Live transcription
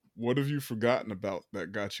what have you forgotten about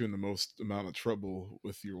that got you in the most amount of trouble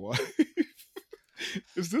with your wife?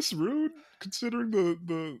 Is this rude considering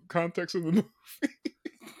the context of the movie?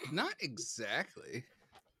 Not exactly.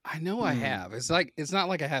 I know I have. It's not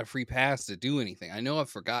like I had a free pass to do anything. I know I've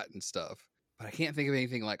forgotten stuff, but I can't think of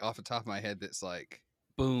anything like off the top of my head that's like,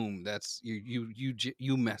 boom, that's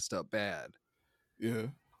you messed up bad. Yeah.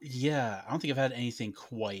 Yeah, I don't think I've had anything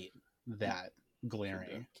quite that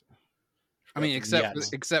glaring. I mean,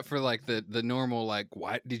 except for like the normal, like,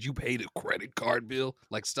 why did you pay the credit card bill,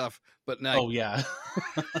 like stuff, but like, Oh yeah.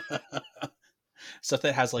 Stuff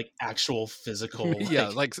that has like actual physical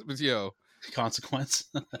consequence.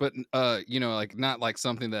 But like not like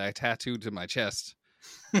something that I tattooed to my chest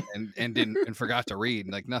and forgot to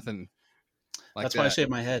read, like nothing like That's that. why I shave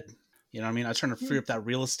my head. You know what I mean? I was trying to free up that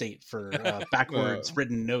real estate for backwards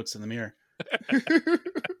written notes in the mirror.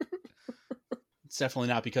 It's definitely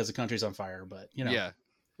not because the country's on fire, but you know. Yeah.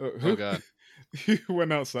 Oh god. He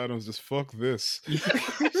went outside and was just, fuck this.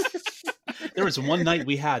 There was one night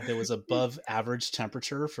we had that was above average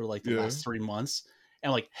temperature for like the last 3 months.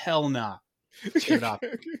 And like, hell nah. Get it up.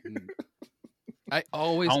 I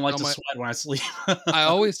don't like to sweat when I sleep. I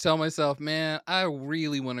always tell myself, man, I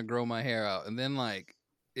really want to grow my hair out. And then like,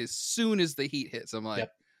 as soon as the heat hits, I'm like,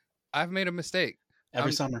 I've made a mistake.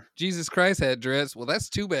 Every summer. Jesus Christ had dreads. Well, that's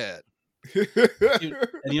too bad. Dude, and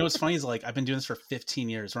you know what's funny is like I've been doing this for 15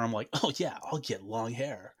 years where I'm like, oh yeah, I'll get long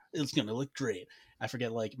hair. It's gonna look great. I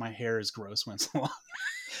forget like my hair is gross when it's long.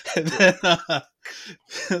 And then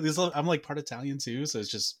I'm like part Italian too, so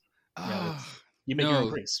it's just you make your own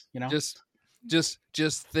grease, you know? Just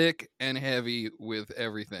thick and heavy with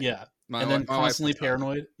everything. Yeah. And then constantly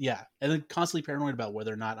paranoid. Yeah. And then constantly paranoid about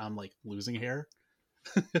whether or not I'm like losing hair.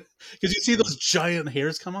 Because you see those giant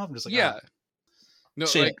hairs come off. I'm just like, yeah. No,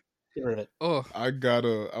 like, get rid of it. Oh, I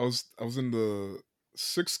was in the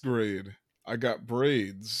 6th grade. I got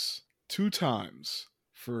braids 2 times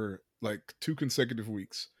for like 2 consecutive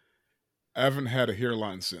weeks. I haven't had a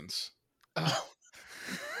hairline since.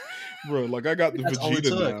 Bro, like I got the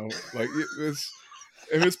Vegeta now. Like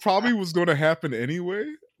it's probably was going to happen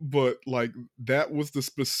anyway, but like that was the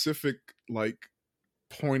specific like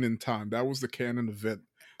point in time. That was the canon event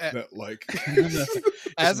that like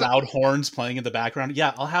as loud horns playing in the background.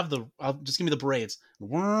 Yeah, I'll just give me the braids.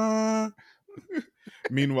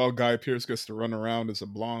 Meanwhile, Guy Pearce gets to run around as a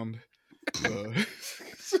blonde.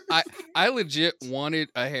 I legit wanted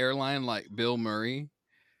a hairline like Bill Murray,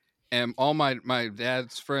 and all my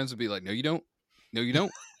dad's friends would be like, "No, you don't. No, you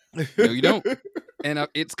don't. No, you don't." And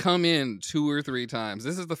it's come in 2 or 3 times.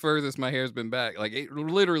 This is the furthest my hair's been back. Like it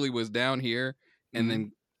literally was down here and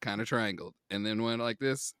then kind of triangled, and then went like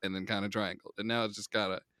this, and then kind of triangled, and now it's just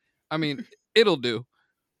gotta. I mean, it'll do.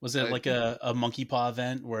 Was it like a monkey paw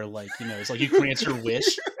event where like it's like you grant your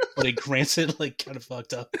wish, but it grants it like kind of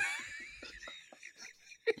fucked up?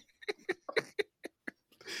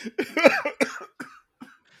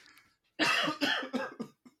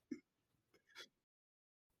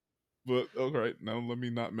 But all right, now let me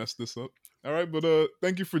not mess this up. All right, but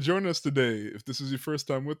thank you for joining us today. If this is your first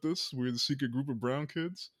time with us, we're the Secret Group of Brown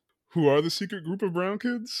Kids. Who are the Secret Group of Brown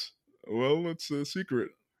Kids? Well, it's a secret.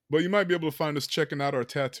 But you might be able to find us checking out our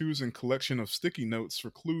tattoos and collection of sticky notes for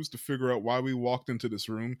clues to figure out why we walked into this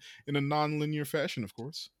room in a non-linear fashion, of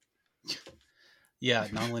course. Yeah,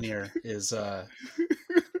 non-linear is a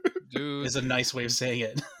nice way of saying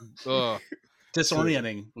it.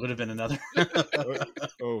 Disorienting would have been another.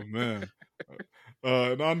 Oh man!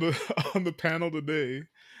 And on the panel today,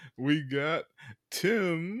 we got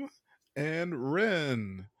Tim and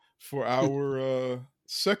Ren for our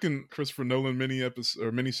second Christopher Nolan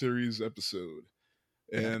miniseries episode.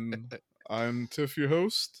 And I'm Tiff, your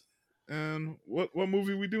host. And what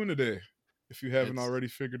movie are we doing today? If you haven't already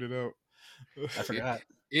figured it out, I forgot.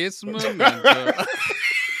 It's Memento. He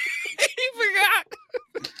forgot.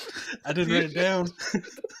 I didn't write it down.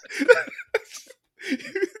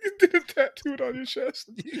 You didn't tattoo it on your chest.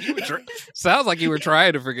 Sounds like you were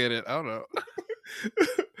trying to forget it. I don't know.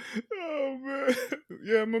 Oh man,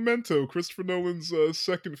 yeah, Memento, Christopher Nolan's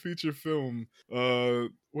second feature film.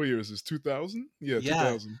 What year is this? 2000? Yeah,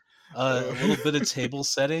 2000. A little bit of table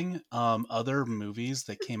setting. Other movies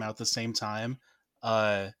that came out at the same time.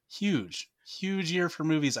 Huge year for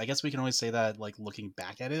movies. I guess we can always say that, like looking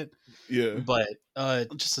back at it. Yeah. But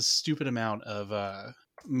just a stupid amount of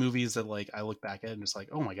movies that like I look back at and just like,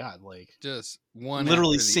 oh my god, like just one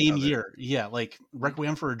literally same year. Yeah, like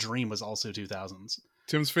Requiem for a Dream was also 2000s.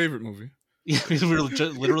 Tim's favorite movie. Yeah, we were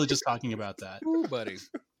literally just talking about that. Ooh, buddy.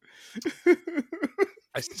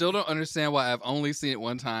 I still don't understand why I've only seen it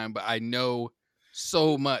one time, but I know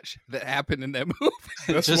so much that happened in that movie.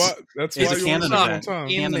 That's Just- why. That's it's why a you only canon see it one event. time. In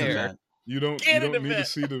Canon there. event. You don't Canon need to event.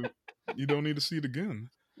 see the. You don't need to see it again.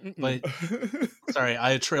 But sorry,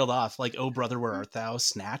 I trailed off. Like, Oh Brother, Where Art Thou?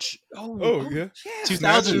 Snatch. Oh yeah,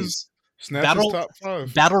 2000s. Snatch Battle- is top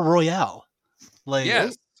 5. Battle Royale. Like,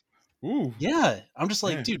 Yes. Ooh, yeah. I'm just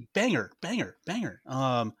like, Man. dude, banger.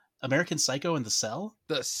 American Psycho and The Cell.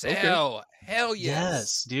 The Cell. Hell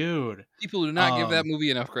yes. Dude. People do not give that movie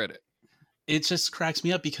enough credit. It just cracks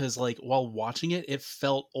me up because, like, while watching it, it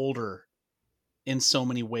felt older in so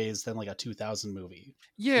many ways than like a 2000 movie.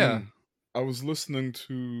 Yeah. I was listening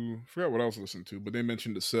to, I forgot what I was listening to, but they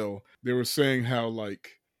mentioned The Cell. They were saying how, like,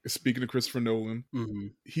 speaking of Christopher Nolan, Mm-hmm.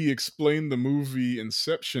 he explained the movie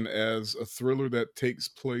Inception as a thriller that takes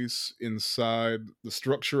place inside the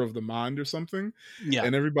structure of the mind or something. Yeah.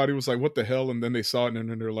 And everybody was like, what the hell? And then they saw it and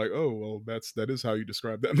then they're like, oh, well, that is how you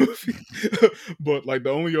describe that movie. But like the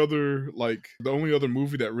only other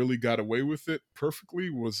movie that really got away with it perfectly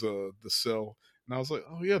was The Cell. And I was like,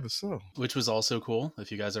 oh yeah, The Cell. Which was also cool.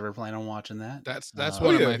 If you guys ever plan on watching that. That's Oh,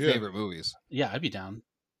 one of yeah, my yeah. favorite movies. Yeah, I'd be down.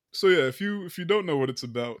 So yeah, if you don't know what it's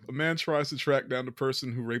about, a man tries to track down the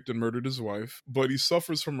person who raped and murdered his wife, but he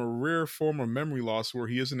suffers from a rare form of memory loss where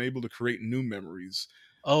he isn't able to create new memories.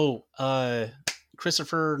 Oh,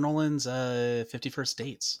 Christopher Nolan's 51st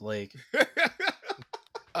Dates. Like,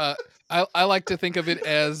 I like to think of it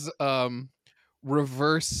as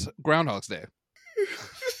reverse Groundhog's Day.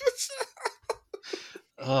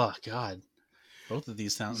 oh god. Both of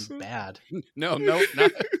these sound bad. No, not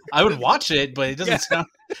I would watch it, but it doesn't sound.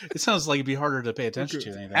 It sounds like it'd be harder to pay attention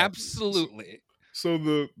Okay. to. Anything. absolutely. So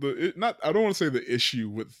I don't want to say the issue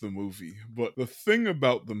with the movie, but the thing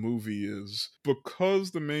about the movie is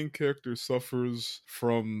because the main character suffers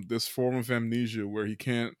from this form of amnesia where he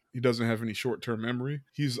doesn't have any short-term memory.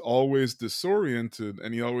 He's always disoriented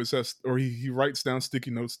and he always has, or he writes down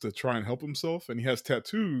sticky notes to try and help himself, and he has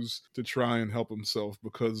tattoos to try and help himself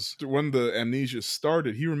because when the amnesia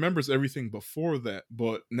started, he remembers everything before that,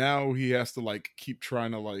 but now he has to like keep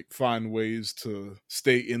trying to like find ways to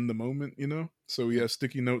stay in the moment, you know? So he has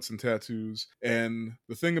sticky notes and tattoos. And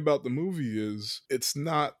the thing about the movie is it's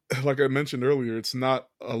not, like I mentioned earlier, it's not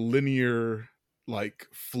a linear like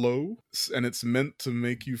flow, and it's meant to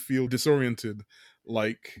make you feel disoriented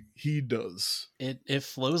like he does. It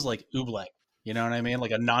flows like oobleck. You know what I mean?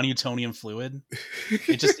 Like a non-Newtonian fluid.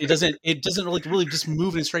 It doesn't really just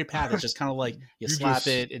move in a straight path. It's just kind of like you slap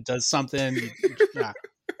it does something. Yeah.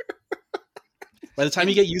 By the time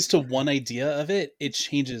you get used to one idea of it, it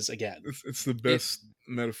changes again. It's the best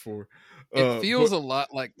metaphor. It feels but a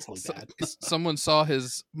lot like really bad. someone saw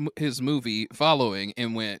his movie Following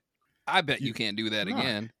and went, I bet you can't do that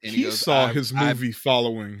again. And he goes, saw his movie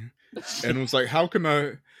Following and was like, how can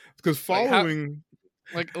I, because Following,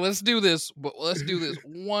 like, let's do this, but let's do this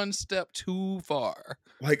one step too far.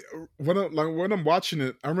 like when I'm watching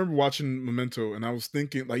it, I remember watching Memento and I was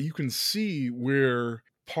thinking, like, you can see where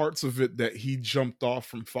parts of it that he jumped off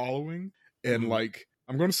from Following and like,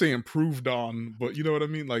 I'm going to say improved on, but you know what I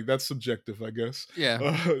mean? Like, that's subjective, I guess. Yeah,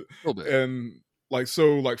 a little bit. And like,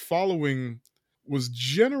 so like Following was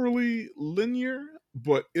generally linear,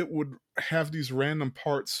 but it would have these random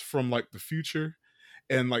parts from like the future.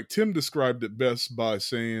 And like Tim described it best by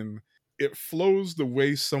saying it flows the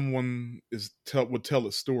way someone would tell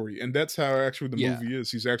a story. And that's how actually the movie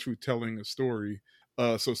is. He's actually telling a story.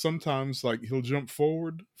 So sometimes like he'll jump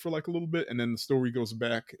forward for like a little bit and then the story goes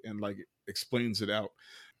back and like explains it out.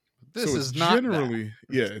 This so is it's not generally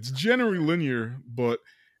it's generally linear, but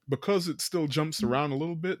because it still jumps around a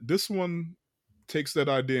little bit, this one takes that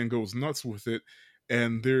idea and goes nuts with it.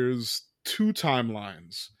 And there's two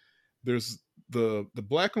timelines. There's the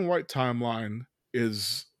black and white timeline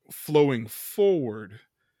is flowing forward,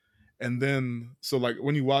 and then so like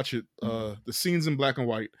when you watch it, the scenes in black and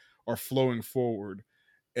white are flowing forward,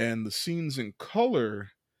 and the scenes in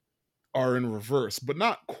color are in reverse, but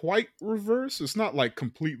not quite reverse. It's not like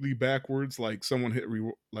completely backwards, like someone hit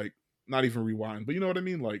like not even rewind, but you know what I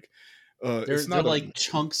mean. Like It's not like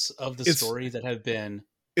chunks of the story that have been.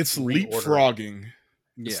 It's leapfrogging.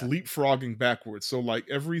 It's leapfrogging backwards. So like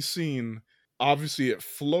every scene, obviously it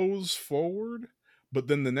flows forward, but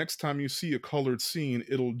then the next time you see a colored scene,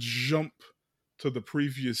 it'll jump to the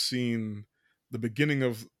previous scene, the beginning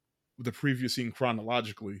of the previous scene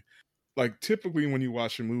chronologically. Like typically when you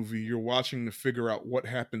watch a movie, you're watching to figure out what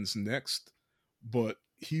happens next, but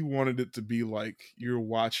he wanted it to be like you're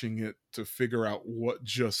watching it to figure out what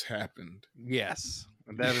just happened. Yes.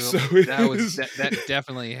 That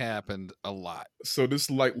definitely happened a lot. So this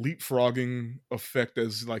like leapfrogging effect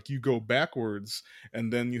as like you go backwards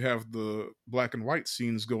and then you have the black and white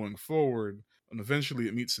scenes going forward. and eventually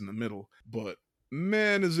it meets in the middle. But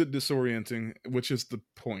man, is it disorienting, which is the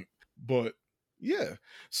point. But yeah.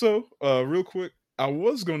 So, real quick, I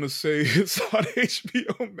was gonna say it's on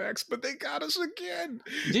HBO Max, but they got us again.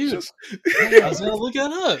 Dude, Just, I was gonna look it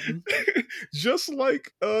up. just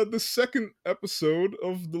like the second episode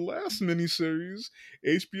of the last miniseries,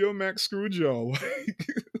 HBO Max screwed y'all.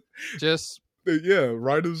 Just Yeah,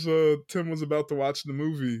 right as Tim was about to watch the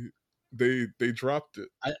movie, they dropped it.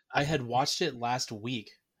 I had watched it last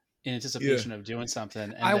week in anticipation of doing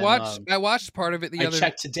something, and I watched part of it the I other.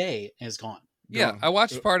 checked today, and it's gone. Yeah, Gone. I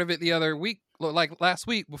watched part of it the other week, like last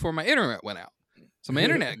week before my internet went out. So my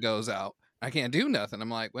internet goes out. I can't do nothing. I'm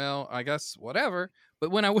like, well, I guess whatever.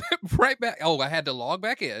 But when I went right back, I had to log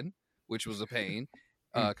back in, which was a pain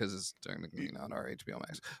because it's technically not our HBO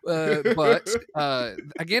Max. But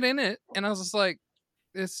I get in it, and I was just like,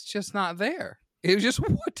 it's just not there. It was just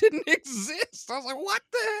what didn't exist. I was like, what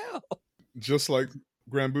the hell? Just like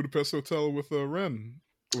Grand Budapest Hotel with Ren,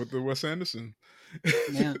 with the Wes Anderson.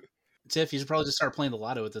 Man, Tiff, you should probably just start playing the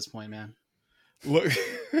lotto at this point, man. Look,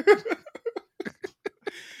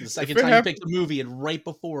 The second time you picked the movie, and right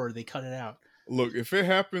before they cut it out. look, if it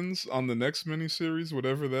happens on the next miniseries,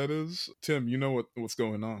 whatever that is, Tim, you know what's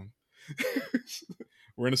going on.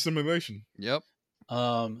 We're in a simulation. Yep.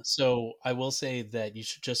 So I will say that you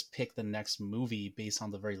should just pick the next movie based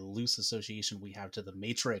on the very loose association we have to the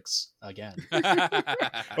Matrix again.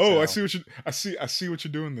 Oh, I see what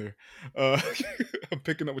you're doing there. I'm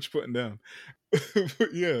picking up what you're putting down.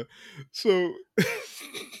 But yeah, so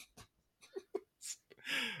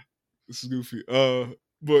this is goofy.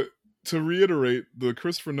 But to reiterate, the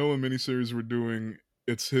Christopher Nolan miniseries we're doing,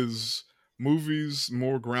 it's his movies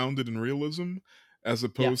more grounded in realism, as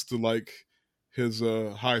opposed to like his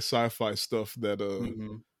high sci-fi stuff that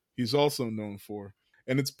he's also known for.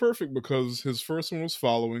 And it's perfect because his first one was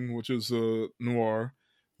Following, which is noir.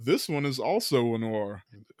 This one is also a noir.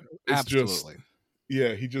 It's Absolutely.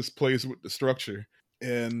 he just plays with the structure.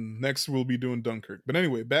 And next we'll be doing Dunkirk. But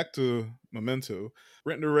anyway, back to Memento.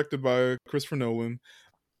 Written and directed by Christopher Nolan.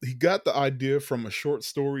 He got the idea from a short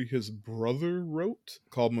story his brother wrote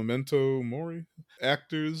called Memento Mori.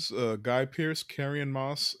 Actors Guy Pearce, Carrie-Anne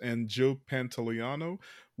Moss, and Joe Pantoliano,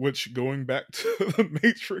 which, going back to the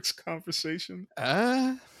Matrix conversation.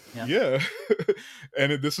 Yeah.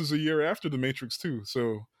 And this is a year after the Matrix too.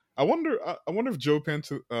 So I wonder if Joe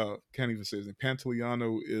can't even say his name.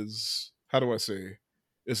 Pantoliano is, how do I say,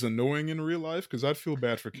 is annoying in real life, because I'd feel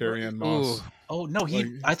bad for Carrie-Anne Moss. Ooh. Oh no,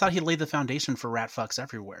 I thought he laid the foundation for rat fucks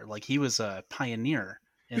everywhere. Like he was a pioneer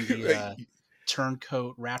in the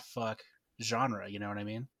turncoat rat fuck genre. You know what I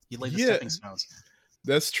mean? He laid the stepping stones.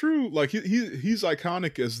 That's true. Like he's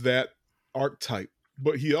iconic as that archetype,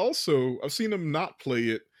 but he also, I've seen him not play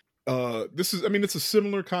it. It's a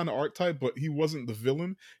similar kind of archetype, but he wasn't the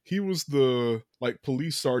villain. He was the like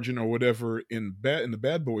police sergeant or whatever in the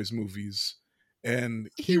Bad Boys movies. And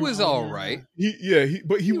he was all right.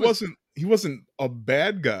 He wasn't a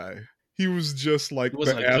bad guy. He was just like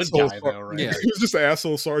the asshole guy, though, right? Yeah. He was just an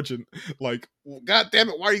asshole sergeant. Like, well, God damn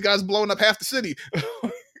it, why are you guys blowing up half the city?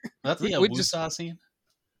 That's the Wusa scene.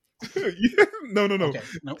 Yeah, no. Okay,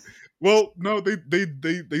 nope. Well, no,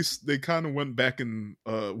 they kind of went back and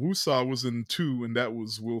Wusa was in 2, and that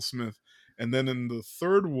was Will Smith. And then in the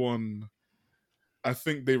third one, I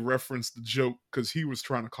think they referenced the joke because he was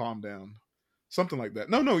trying to calm down. Something like that.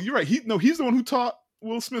 No, you're right. He's the one who taught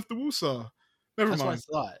Will Smith the Wusa. Never mind. That's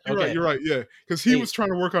what I thought. Okay. You're right. Yeah, because he was trying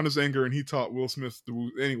to work on his anger, and he taught Will Smith the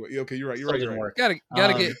Wusa. Anyway, okay, you're right. You're right.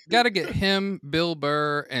 Gotta get him, Bill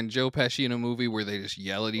Burr, and Joe Pesci in a movie where they just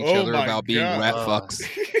yell at each other about being rat fucks.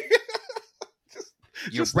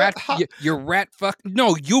 You're rat fuck.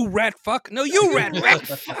 No, you rat fuck. No, you rat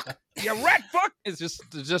fuck. You rat fuck. It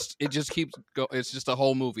just keeps go. It's just a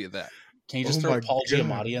whole movie of that. Can you just throw Paul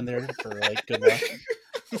Giamatti in there for like good luck?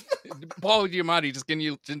 Paul Giamatti, can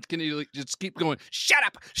you just keep going? Shut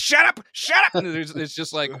up! And it's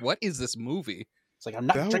just like, what is this movie? It's like, I'm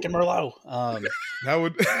not drinking Merlot. That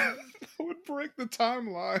would break the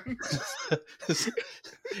timeline.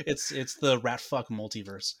 It's the rat fuck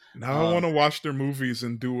multiverse. Now I want to watch their movies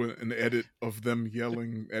and do an edit of them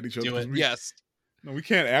yelling at each other. Do it. Yes. No, we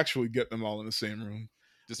can't actually get them all in the same room.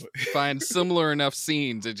 Just find similar enough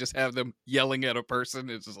scenes and just have them yelling at a person.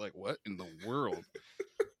 It's just like, what in the world?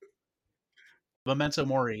 Memento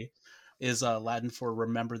Mori is Latin for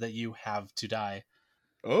remember that you have to die.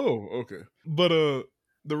 Oh, okay. But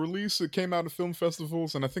the release, it came out at film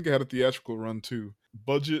festivals, and I think it had a theatrical run too.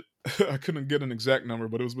 Budget, I couldn't get an exact number,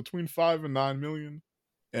 but it was between 5 and 9 million.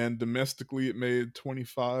 And domestically it made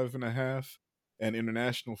 25.5, and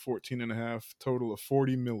international 14.5, total of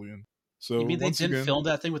 40 million. So You mean they once didn't again, film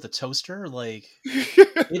that thing with a toaster? Like,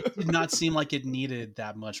 it did not seem like it needed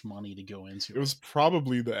that much money to go into it was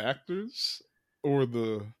probably the actors or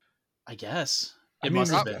the. I guess I it mean,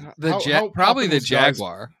 must have been. how Probably poppin' the was guys-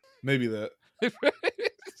 Jaguar. Maybe that.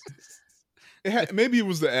 Maybe it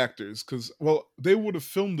was the actors because they would have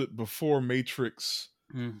filmed it before Matrix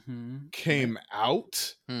came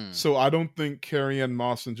out. So I don't think Carrie-Anne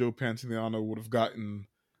Moss and Joe Pantoliano would have gotten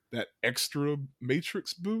that extra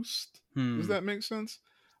Matrix boost. Does that make sense?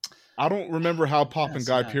 I don't remember how poppin'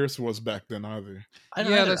 Guy Pearce was back then either. I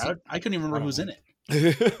don't either. I couldn't even remember who was in it.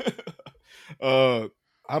 I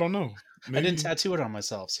don't know. Maybe. I didn't tattoo it on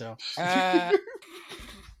myself, so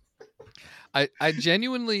I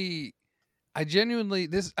genuinely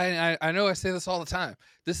this I know I say this all the time.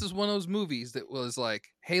 This is one of those movies that was like,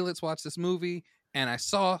 hey, let's watch this movie, and I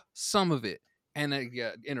saw some of it and I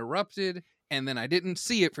got interrupted, and then I didn't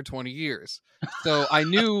see it for 20 years. So I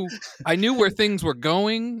knew where things were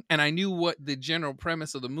going, and I knew what the general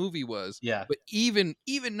premise of the movie was. Yeah. But even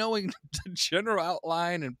knowing the general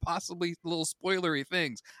outline and possibly little spoilery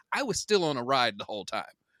things, I was still on a ride the whole time.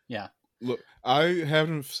 Yeah. Look, I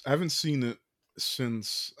haven't seen it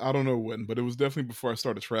since I don't know when, but it was definitely before I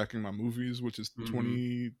started tracking my movies, which is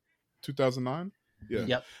 2009. Yeah.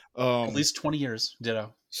 Yep. At least 20 years.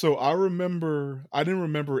 Ditto. So I didn't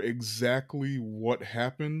remember exactly what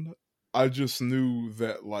happened. I just knew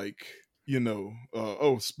that, like,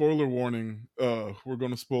 spoiler warning, we're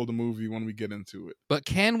going to spoil the movie when we get into it. But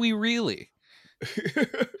can we really?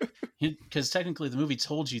 Because technically the movie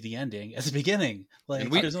told you the ending at the beginning. Like,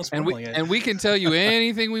 there's no spoiling it. And we can tell you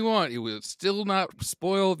anything we want. It will still not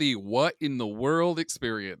spoil the what in the world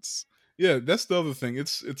experience. Yeah, that's the other thing.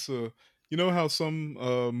 It's a, you know how some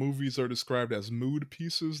movies are described as mood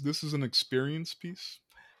pieces? This is an experience piece.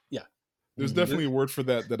 Yeah. There's definitely a word for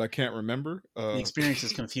that I can't remember. The experience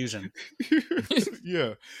is confusion.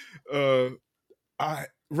 Yeah.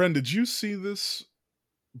 Ren, did you see this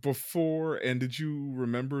before, and did you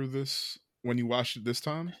remember this when you watched it this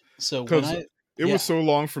time? So because it was so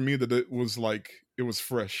long for me that it was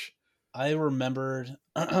fresh. I remembered.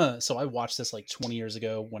 So I watched this like 20 years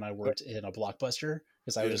ago when I worked in a Blockbuster,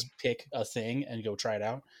 because I would just pick a thing and go try it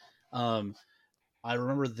out. I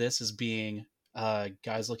remember this as being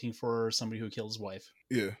guys looking for somebody who killed his wife.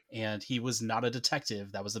 Yeah. And he was not a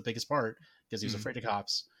detective. That was the biggest part, because he was afraid of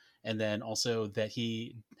cops. And then also that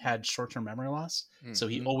he had short-term memory loss. So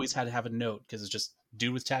he always had to have a note, because it's just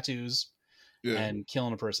dude with tattoos and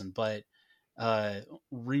killing a person. But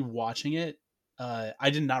rewatching it, I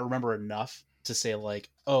did not remember enough to say like,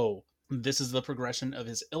 oh, this is the progression of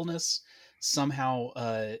his illness. Somehow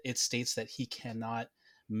it states that he cannot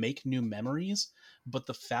make new memories. But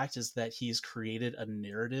the fact is that he's created a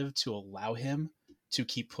narrative to allow him to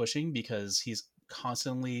keep pushing, because he's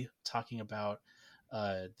constantly talking about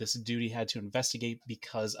this dude he had to investigate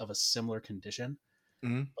because of a similar condition.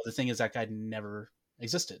 But the thing is, that guy never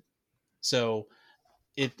existed. So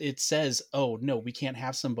it says, oh no, we can't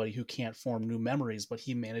have somebody who can't form new memories, but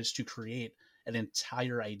he managed to create an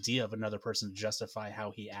entire idea of another person to justify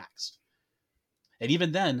how he acts. And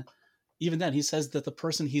even then he says that the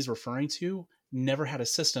person he's referring to never had a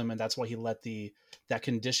system, and that's why he let that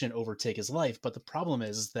condition overtake his life. But the problem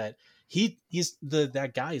is that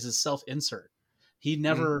that guy is a self-insert. He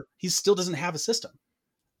still doesn't have a system.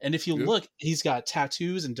 And if you look, he's got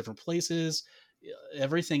tattoos in different places.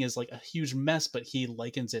 Everything is like a huge mess, but he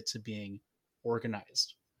likens it to being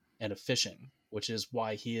organized and efficient, which is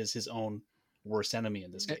why he is his own worst enemy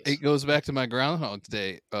in this case. It goes back to my Groundhog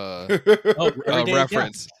Day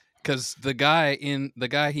reference, because the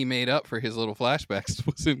guy he made up for his little flashbacks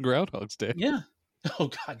was in Groundhog's Day. Yeah. Oh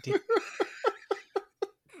god damn.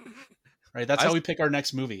 Right, that's how we pick our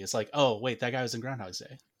next movie. It's like, oh wait, that guy was in Groundhog's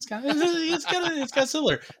Day. It's kind of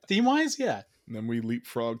similar theme wise, yeah. And then we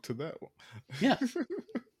leapfrog to that one. Yeah.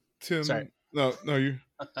 Tim, sorry. No, you.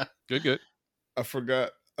 Good. I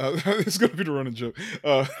forgot. It's gonna be the running joke.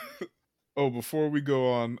 Before we go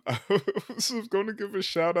on, I was going to give a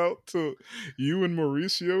shout out to you and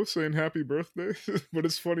Mauricio saying happy birthday, but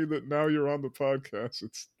it's funny that now you're on the podcast.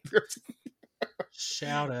 It's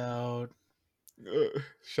shout out.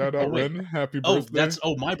 Shout out, Ren. Happy birthday.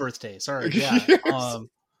 My birthday. Sorry. Yeah. Yes.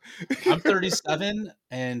 I'm 37,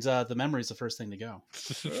 and the memory is the first thing to go.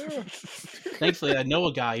 Thankfully, I know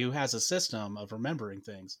a guy who has a system of remembering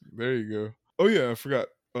things. There you go. Oh yeah, I forgot.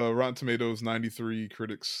 Rotten Tomatoes 93,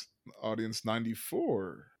 critics audience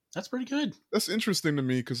 94. That's pretty good. That's interesting to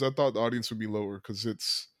me, because I thought the audience would be lower, because it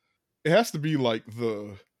has to be like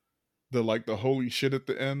the holy shit at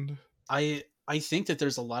the end. I I think that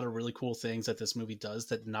there's a lot of really cool things that this movie does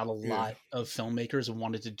that not a lot of filmmakers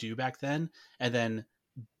wanted to do back then, and then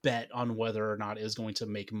bet on whether or not it was going to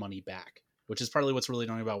make money back, which is partly what's really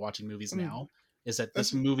annoying about watching movies now, is that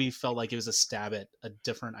this movie felt like it was a stab at a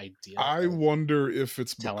different idea. I wonder if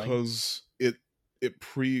it's telling. because it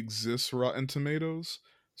pre-exists Rotten Tomatoes,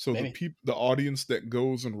 so Maybe. the audience that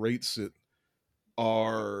goes and rates it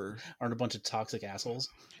aren't a bunch of toxic assholes.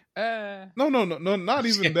 No, not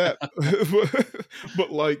even that.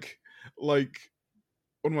 but like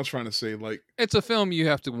what am I trying to say? Like, it's a film you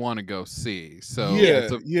have to want to go see. So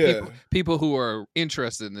people who are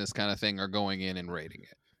interested in this kind of thing are going in and rating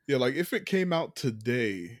it. Yeah, like if it came out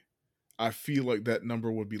today, I feel like that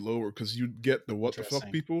number would be lower because you'd get the what the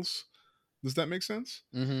fuck peoples. Does that make sense?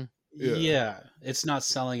 Mm-hmm. Yeah, it's not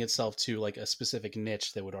selling itself to like a specific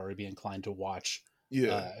niche that would already be inclined to watch.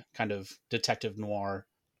 Kind of detective noir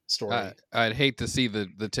story. I'd hate to see the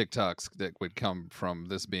TikToks that would come from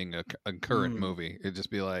this being a current movie. It'd just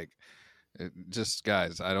be like, just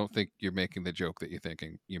guys, I don't think you're making the joke that you're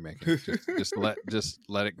thinking you're making. Just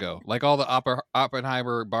let it go. Like all the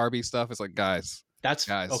Oppenheimer Barbie stuff. It's like, guys,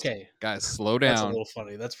 okay. Guys, slow down. That's a little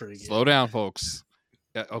funny. That's pretty good. Slow down, folks.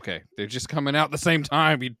 Yeah, okay, they're just coming out at the same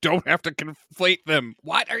time. You don't have to conflate them.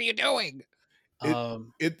 What are you doing?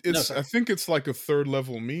 It's I think it's like a third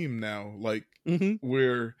level meme now, like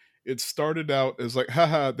where it started out as like,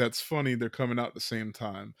 haha, that's funny, they're coming out at the same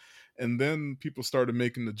time, and then people started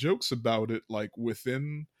making the jokes about it like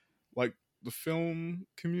within like the film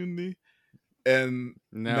community, and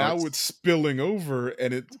now it's spilling over,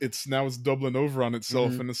 and it's doubling over on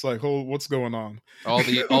itself, and it's like, oh, what's going on? All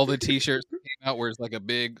the t-shirts came out where it's like a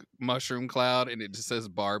big mushroom cloud and it just says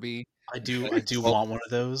Barbie. I do want one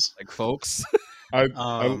of those, like, folks.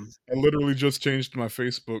 I literally just changed my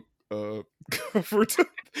Facebook cover to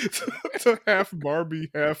half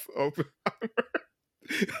Barbie, half Oppenheimer.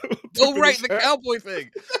 Oh, right, the cowboy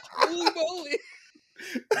thing. Holy moly.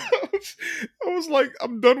 I was like,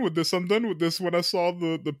 I'm done with this. When I saw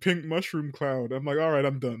the pink mushroom cloud, I'm like, all right,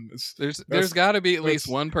 I'm done. There's got to be at least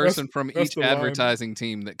one person from each advertising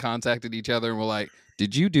team that contacted each other and were like,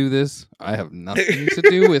 did you do this? I have nothing to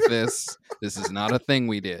do with this. This is not a thing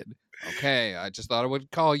we did. Okay, I just thought I would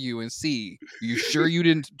call you and see. You sure you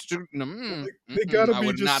didn't? They gotta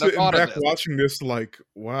be just sitting back watching this, like,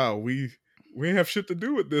 wow, we have shit to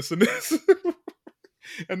do with this and this.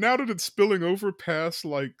 And now that it's spilling over past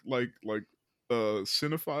like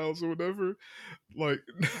cinephiles or whatever, like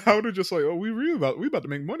now they're just like, oh, we about to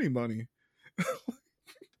make money.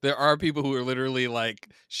 There are people who are literally like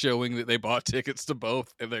showing that they bought tickets to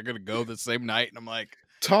both and they're gonna go the same night, and I'm like,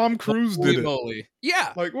 Tom Cruise did it. Moly.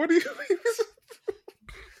 Yeah. Like, what do you mean?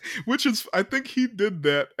 Which is, I think he did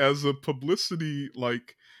that as a publicity,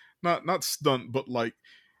 like, not stunt, but like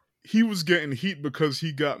he was getting heat because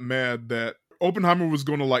he got mad that Oppenheimer was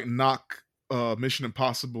going to like knock Mission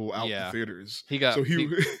Impossible out the theaters.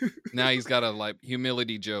 Now he's got to like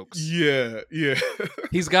humility jokes. Yeah.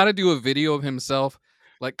 He's got to do a video of himself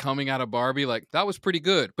like coming out of Barbie, like that was pretty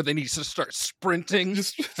good, but then he just starts sprinting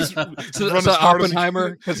to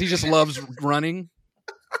Oppenheimer because he just loves running.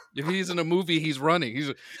 If he's in a movie, he's running.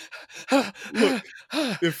 He's look,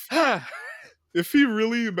 if he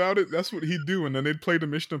really about it, that's what he'd do, and then they'd play the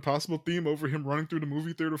Mission Impossible theme over him running through the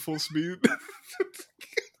movie theater full speed.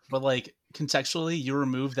 But like contextually, you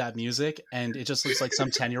remove that music, and it just looks like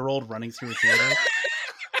some 10-year-old running through a theater.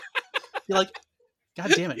 You're like,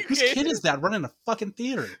 God damn it! Whose kid is that running a fucking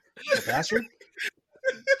theater? You bastard.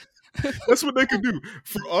 That's what they can do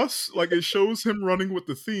for us. Like, it shows him running with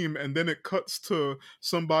the theme, and then it cuts to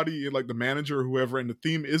somebody like the manager or whoever, and the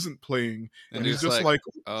theme isn't playing, and he's just like,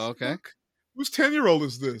 oh, okay. Whose 10-year-old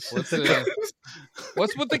is this? What's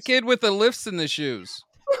with the kid with the lifts in the shoes?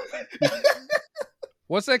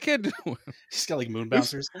 What's that kid doing? He's got like moon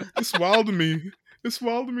bouncers. It's wild to me. It's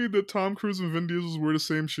wild to me that Tom Cruise and Vin Diesel wear the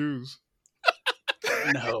same shoes.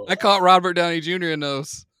 No, I caught Robert Downey Jr. in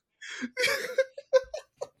those.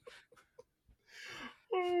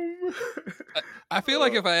 I feel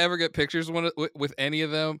like if I ever get pictures with any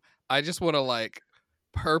of them, I just want to like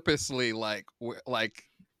purposely like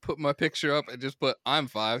put my picture up and just put I'm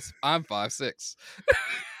 5'6".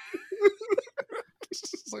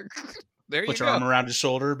 Like, there put you your go. arm around his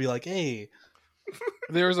shoulder, be like, hey.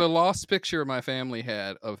 There was a lost picture my family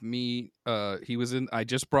had of me. He was in. I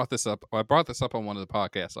just brought this up. I brought this up on one of the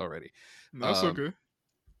podcasts already. That's okay.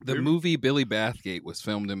 The movie Billy Bathgate was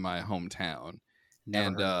filmed in my hometown.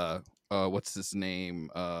 Never and what's his name?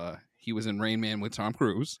 He was in Rain Man with Tom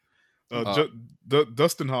Cruise.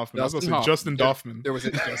 Dustin Hoffman. I was going to say Justin Doffman. There was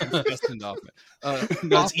a Dustin Doffman.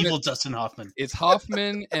 No, it's evil Dustin Hoffman. It's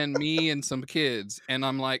Hoffman and me and some kids, and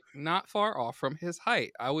I'm like not far off from his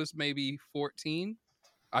height. I was maybe 14.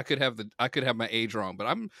 I could have my age wrong, but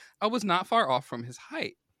I was not far off from his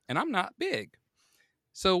height, and I'm not big.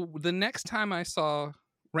 So the next time I saw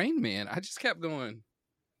Rain Man, I just kept going,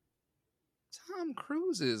 Tom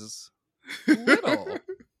Cruise is little.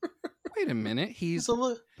 Wait a minute, he's a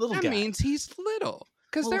little that guy. Means he's little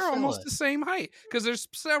because they're almost the same height. Because there's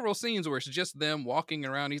several scenes where it's just them walking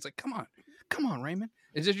around. He's like, "Come on, Raymond."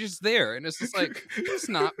 It's just there, and it's just like he's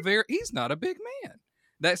not a big man.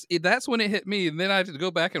 That's when it hit me, and then I had to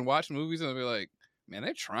go back and watch movies, and I'll be like, "Man,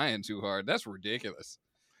 they're trying too hard. That's ridiculous."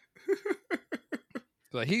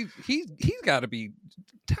 Like he's got to be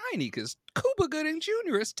tiny because Cuba Gooding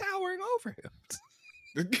Jr. is towering over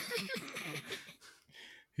him.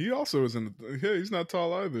 He also isn't. Yeah, he's not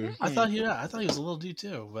tall either. I thought he was a little dude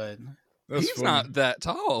too, but he's funny. Not that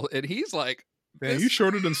tall, and he's like, "Man, you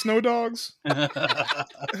shorter than Snow Dogs."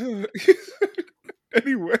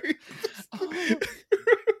 Anyway,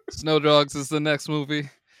 Snow Dogs is the next movie.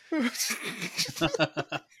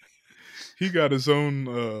 He got his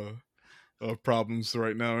own problems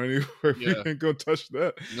right now. Anyway, we ain't gonna touch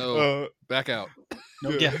that. No, back out.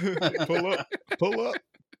 No, pull up.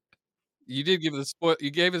 You did give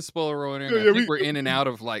you gave the spoiler warning. I think we're in and out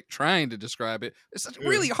of like trying to describe it. It's such a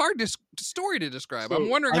really hard story to describe. So, I'm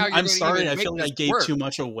wondering how you're. I'm sorry. I feel like I gave too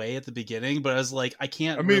much away at the beginning, but I was like, I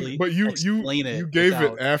can't. Really but you explain it. You gave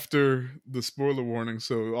it after the spoiler warning,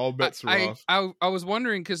 so all bets are off. I was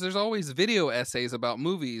wondering because there's always video essays about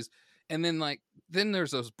movies, and then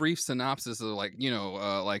there's those brief synopses of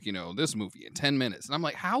this movie in 10 minutes, and I'm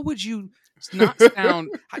like, how would you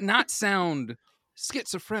not sound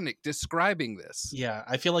schizophrenic describing this? Yeah,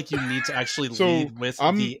 I feel like you need to actually lead with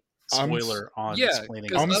the spoiler on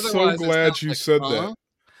explaining. I'm so glad you said that,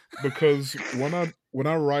 because when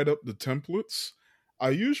I write up the templates, I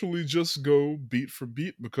usually just go beat for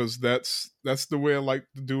beat, because that's the way I like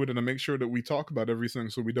to do it, and I make sure that we talk about everything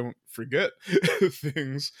so we don't forget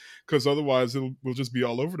things, because otherwise we'll just be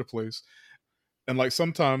all over the place. And like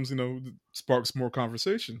sometimes, it sparks more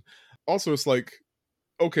conversation. Also, it's like,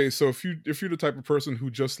 okay, so if you're the type of person who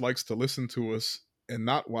just likes to listen to us and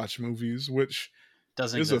not watch movies, which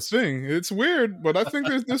doesn't is exist. A thing, it's weird, but I think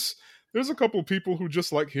there's a couple people who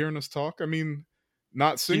just like hearing us talk. I mean,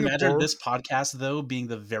 not Singapore. Can you imagine this podcast though being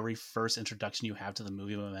the very first introduction you have to the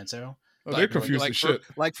movie Memento? Oh, they're confused as shit.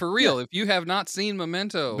 Like for real, if you have not seen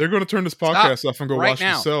Memento, they're going to turn this podcast off and go watch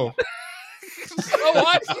The Cell.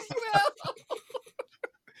 Watch The Cell.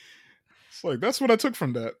 Like, that's what I took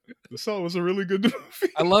from that. The Cell was a really good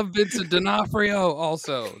movie. I love Vincent D'Onofrio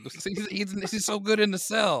also. He's so good in The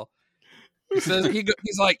Cell. He says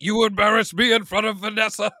he's like, "You embarrassed me in front of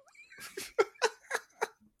Vanessa."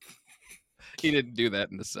 He didn't do that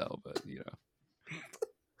in The Cell, but he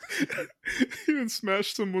didn't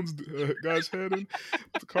smash someone's guy's head in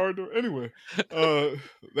the car door. Anyway,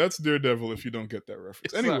 that's Daredevil. If you don't get that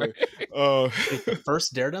reference, anyway, the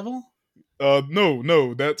first Daredevil.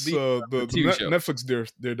 No, that's the show.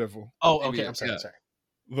 Netflix Daredevil. Oh, okay. I'm sorry.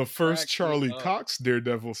 The first Charlie Cox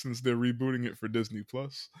Daredevil, since they're rebooting it for Disney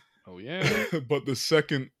Plus. Oh yeah. But the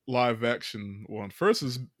second live action one, first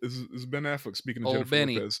is Ben Affleck, speaking of Jennifer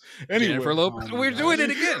Lopez. Anyway, Jennifer Lopez. We're doing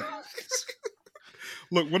it again.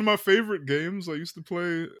 Look, one of my favorite games I used to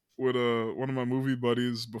play with one of my movie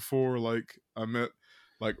buddies before, like, I met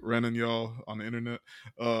like Ren and y'all on the internet,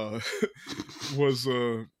 was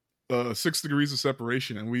 6 Degrees of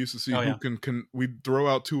Separation, and we used to see who can we throw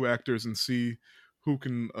out 2 actors and see who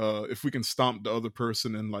can if we can stomp the other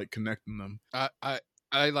person and like connecting them.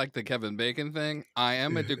 I like the Kevin Bacon thing. I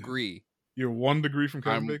am a degree. You're 1 degree from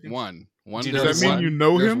Kevin Bacon? One. Does that mean you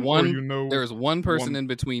know him, or you know? There's one person in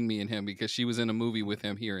between me and him, because she was in a movie with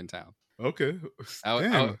him here in town. Okay.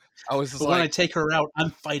 I was just when I take her out,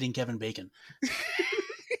 I'm fighting Kevin Bacon.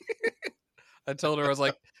 I told her, I was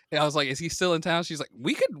like, is he still in town? She's like,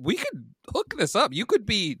 we could hook this up. You could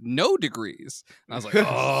be no degrees. And I was like,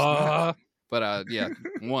 oh. But yeah,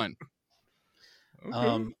 1.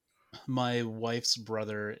 Okay. My wife's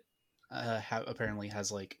brother apparently has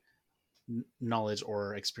like knowledge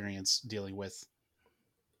or experience dealing with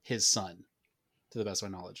his son, to the best of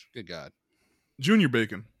my knowledge. Good God. Junior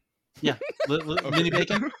Bacon. Yeah. Mini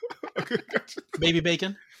Bacon. Okay, gotcha. Baby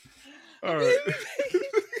Bacon. All right.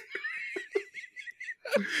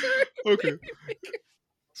 Okay.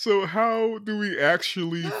 So how do we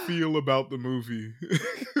actually feel about the movie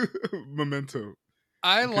Memento?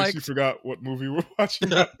 In case you forgot what movie we're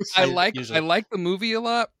watching. I like the movie a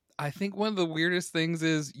lot. I think one of the weirdest things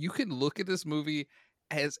is you can look at this movie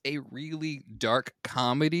as a really dark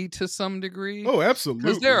comedy to some degree. Oh, Because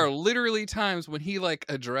absolutely. there are literally times when he like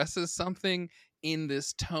addresses something in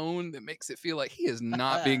this tone that makes it feel like he is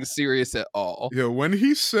not being serious at all. Yeah, when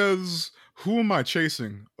he says, "Who am I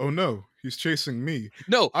chasing?" Oh no, he's chasing me.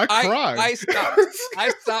 No, I cried. I stopped. I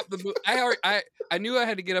stopped the movie. I knew I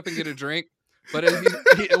had to get up and get a drink, but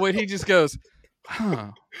when he just goes,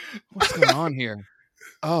 "Huh, what's going on here?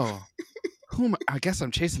 Oh, who am I guess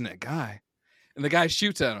I'm chasing that guy." And the guy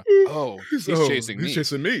shoots at him. Oh, he's chasing me. He's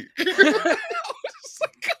chasing me. I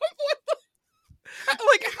was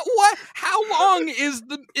like, what? How long is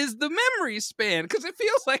the memory span? Because it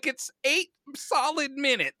feels like it's 8 solid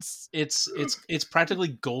minutes. It's practically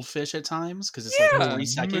Goldfish at times because it's Yeah. like 3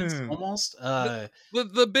 seconds Man. almost.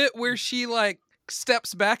 The bit where she like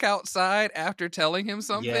steps back outside after telling him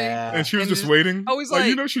something. Yeah. And she was And just just- waiting. I was you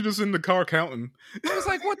like- know, she's just in the car counting. I was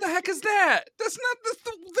like, what the heck is that? That's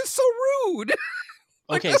so rude.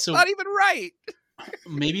 Like, Okay, that's so not even right.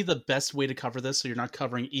 maybe the best way to cover this, so you're not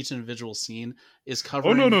covering each individual scene, is Oh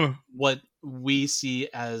covering no. what we see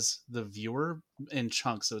as the viewer in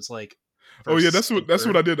chunks. So it's like, Oh yeah, first, that's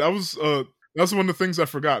third. what I did. I was that's one of the things I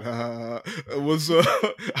forgot. Was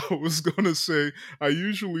I was gonna say I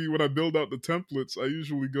usually when I build out the templates, I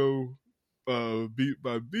usually go beat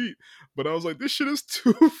by beat, but I was like, this shit is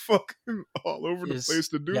too fucking all over the place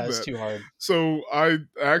to do Yeah, that. it's too hard. So I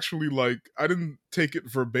actually I didn't take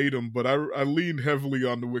it verbatim, but I leaned heavily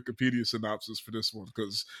on the Wikipedia synopsis for this one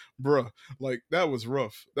because, bruh, like that was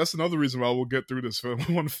rough. That's another reason why we'll get through this film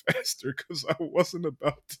one faster because I wasn't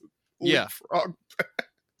about to Yeah. leapfrog back.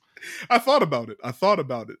 I thought about it,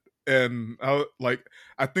 and I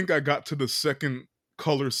think I got to the second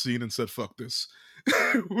color scene and said, "Fuck this."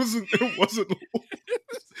 It wasn't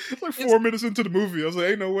like 4 minutes into the movie. I was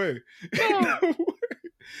like, "Ain't no way." Ain't no way.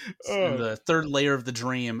 And the third layer of the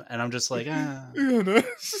dream, and I'm just like, ah. Yeah, no.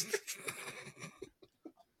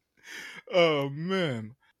 Oh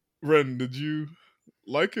man, Ren, did you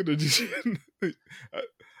like it or did you?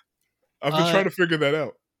 I've been trying to figure that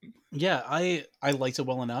out. Yeah, I liked it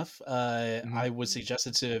well enough. I would suggest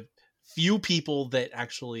it to few people that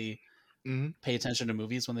actually pay attention to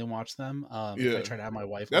movies when they watch them. If I try to have my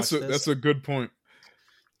wife watch this, that's a good point.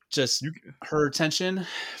 Just her attention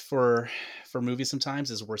for movies sometimes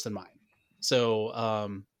is worse than mine.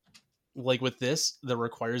 So, like with this, that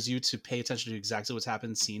requires you to pay attention to exactly what's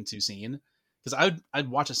happened scene to scene. Because I'd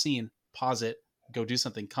watch a scene, pause it, go do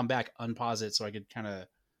something, come back, unpause it, so I could kind of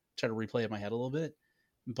try to replay it in my head a little bit.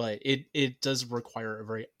 But it does require a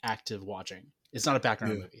very active watching. It's not a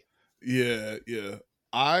background movie. Yeah.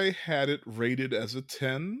 I had it rated as a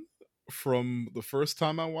 10 from the first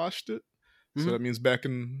time I watched it. So that means back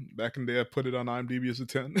in the day I put it on IMDb as a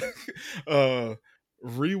 10.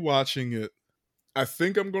 Rewatching it, I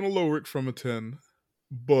think I'm gonna lower it from a 10,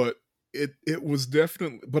 but it was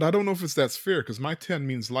definitely, but I don't know if that's fair because my 10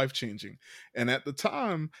 means life changing, and at the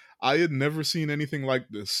time I had never seen anything like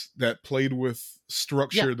this that played with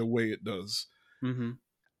structure the way it does.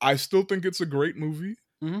 I still think it's a great movie.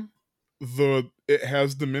 It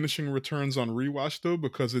has diminishing returns on rewatch though,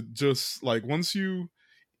 because it just like once you,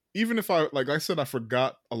 even if I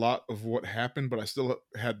forgot a lot of what happened, but I still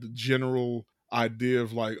had the general idea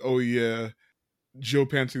of like, oh yeah, Joe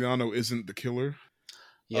Pantoliano isn't the killer.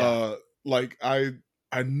 Yeah. I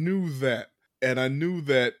knew that, and I knew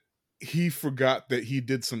that he forgot that he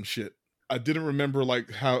did some shit. I didn't remember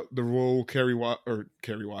like how the role Carrie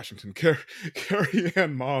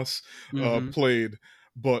Ann Moss played,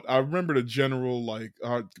 but I remember the general like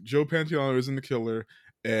Joe Pantoliano isn't the killer,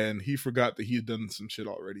 and he forgot that he had done some shit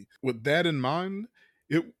already. With that in mind,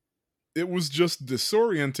 it was just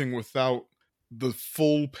disorienting without the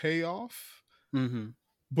full payoff.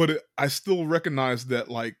 But I still recognize that,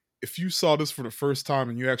 like, if you saw this for the first time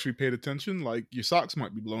and you actually paid attention, like, your socks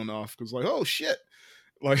might be blown off because, like, oh shit,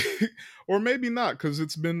 like, or maybe not because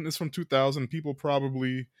it's from 2000. People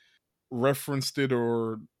probably referenced it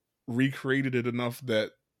or recreated it enough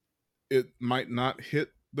that it might not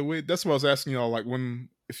hit the way. That's what I was asking y'all, like,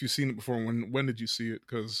 if you've seen it before, when did you see it?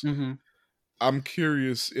 Because I'm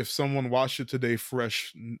curious if someone watched it today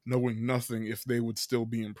fresh, knowing nothing, if they would still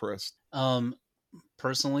be impressed.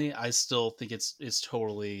 Personally, I still think it's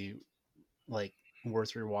totally like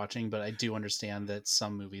worth rewatching, but I do understand that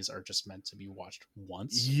some movies are just meant to be watched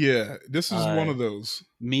once. Yeah, this is one of those.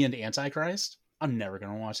 Me and Antichrist, I'm never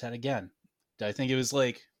gonna watch that again. Did I think it was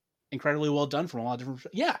like incredibly well done from a lot of different?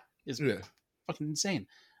 Yeah, it's fucking insane.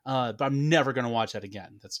 But I'm never gonna watch that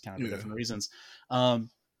again. That's kind of for different reasons.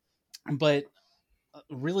 But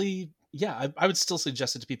really, yeah, I would still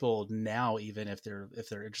suggest it to people now, even if they're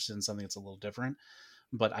interested in something that's a little different.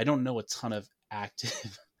 But I don't know a ton of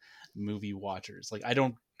active movie watchers. Like I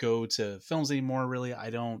don't go to films anymore. Really, I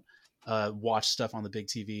don't watch stuff on the big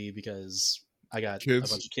TV because I got a bunch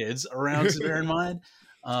Kids. of kids around to bear in mind.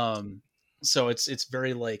 So it's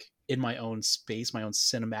very like in my own space, my own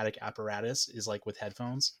cinematic apparatus is like with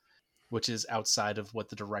headphones, which is outside of what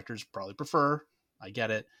the directors probably prefer. I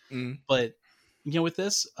get it, but with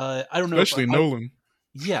this, I don't know. Especially Nolan.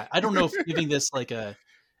 Yeah, I don't know if giving this like a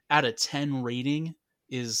out of 10 rating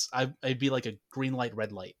is I'd be like a green light,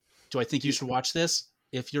 red light. Do I think you should watch this?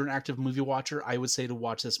 If you're an active movie watcher, I would say to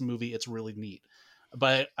watch this movie. It's really neat,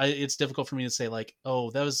 but it's difficult for me to say like,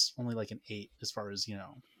 oh, that was only like an 8 as far as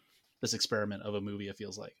this experiment of a movie. It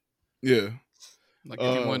feels like. Yeah. Like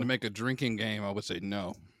if you wanted to make a drinking game, I would say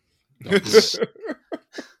no. Don't do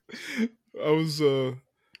it. I was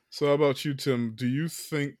so how about you, Tim? Do you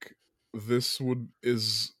think this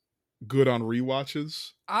is good on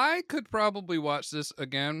rewatches? I could probably watch this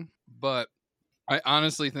again, but I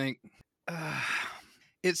honestly think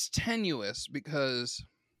it's tenuous because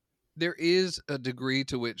there is a degree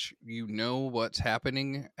to which you know what's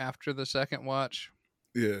happening after the second watch.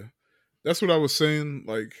 Yeah. That's what I was saying.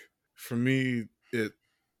 Like for me,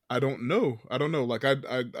 I don't know. Like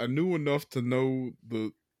I knew enough to know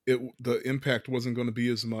the impact wasn't going to be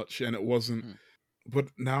as much, and it wasn't. But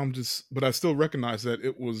now but I still recognize that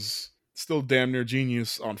it was still damn near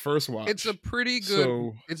genius on first watch. It's a pretty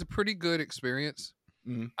good. It's a pretty good experience.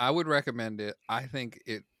 I would recommend it. I think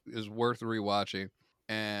it is worth rewatching,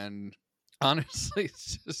 and honestly,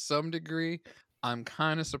 to some degree, I'm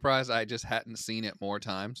kind of surprised I just hadn't seen it more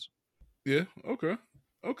times. Yeah. Okay.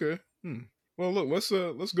 Well, look, let's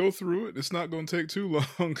go through it. It's not going to take too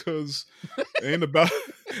long because it ain't about.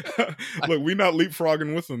 Look, we not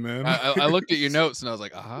leapfrogging with them, man. I looked at your notes and I was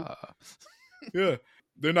like, aha. Yeah,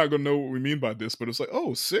 they're not going to know what we mean by this, but it's like,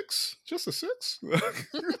 oh, 6, just a 6.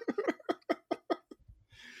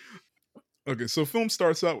 Okay, so film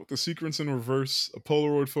starts out with the sequence in reverse, a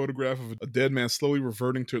Polaroid photograph of a dead man slowly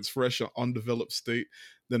reverting to its fresh, undeveloped state,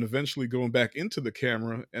 then eventually going back into the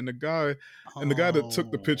camera, and the guy that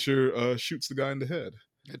took the picture shoots the guy in the head.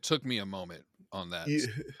 It took me a moment on that.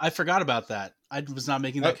 I forgot about that. I was not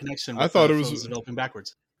making that connection. With I thought it was developing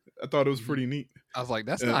backwards. I thought it was pretty neat. I was like,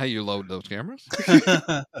 that's not how you load those cameras.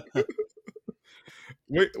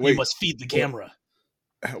 Wait. You must feed the camera.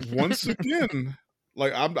 Once again,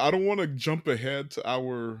 like I don't want to jump ahead to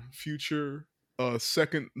our future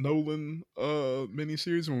second Nolan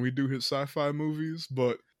miniseries when we do his sci-fi movies,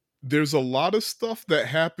 but there's a lot of stuff that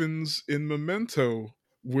happens in Memento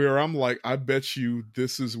where I'm like, I bet you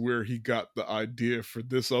this is where he got the idea for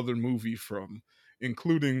this other movie from,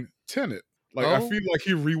 including Tenet. Like, I feel like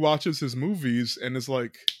he rewatches his movies and is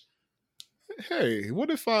like, hey, what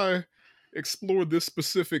if I explore this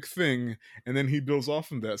specific thing? And then he builds off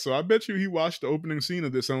from that. So I bet you he watched the opening scene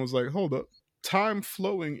of this and was like, hold up, time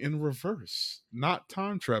flowing in reverse, not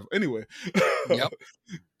time travel. Anyway. Yep.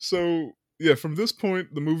 So yeah, from this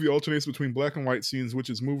point, the movie alternates between black and white scenes, which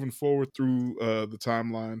is moving forward through the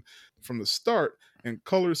timeline from the start, and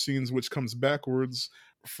color scenes, which comes backwards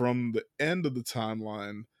from the end of the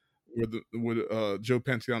timeline where Joe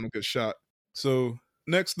Pantoliano gets shot. So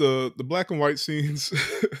next, the black and white scenes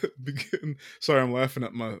begin. Sorry, I'm laughing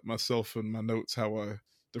at myself and my notes, how I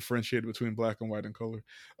differentiate between black and white and color.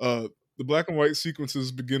 The black and white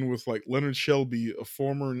sequences begin with like Leonard Shelby, a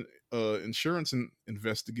former insurance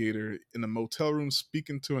investigator, in a motel room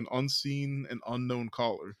speaking to an unseen and unknown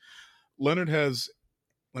caller. Leonard has,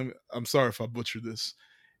 I'm sorry if I butchered this,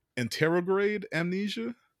 anterograde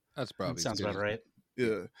amnesia. That's probably sounds about right.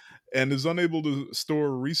 Yeah, and is unable to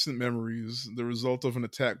store recent memories, the result of an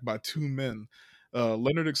attack by 2 men.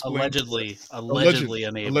 Leonard explains allegedly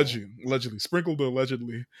unable. Allegedly sprinkled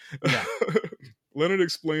allegedly. Yeah. Leonard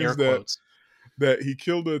explains that he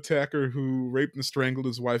killed the attacker who raped and strangled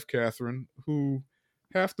his wife Catherine, who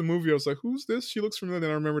half the movie I was like, who's this? She looks familiar.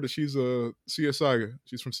 Then I remember that she's a CSI.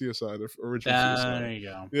 She's from CSI, the original CSI. There you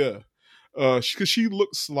go. Yeah. Because she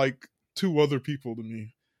looks like 2 other people to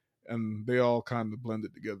me, and they all kind of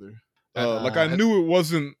blended together. Like I knew it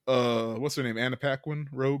wasn't what's her name, Anna Paquin,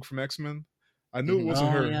 Rogue from X-Men. I knew it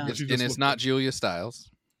wasn't her. Yeah. But and it's not Julia Stiles.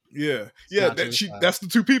 Yeah, that's the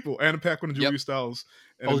 2 people, Anna Paquin and Julia Stiles.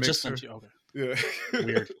 And just her. Okay. Yeah.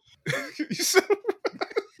 Weird.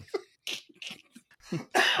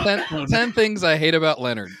 10 things I hate about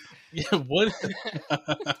Leonard. Yeah, what?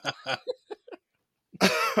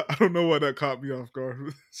 I don't know why that caught me off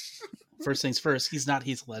guard. First things first, he's not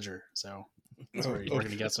Heath Ledger, so that's where we're going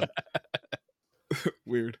to guess him.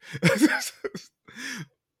 Weird.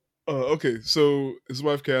 Okay, so his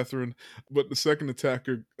wife Catherine, but the second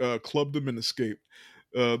attacker clubbed him and escaped.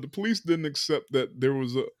 The police didn't accept that there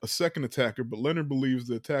was a second attacker, but Leonard believes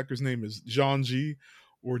the attacker's name is John G.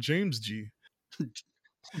 or James G. And,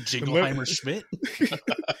 Jingleheimer Schmidt.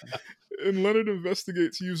 and Leonard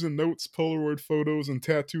investigates using notes, Polaroid photos, and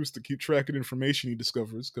tattoos to keep track of information he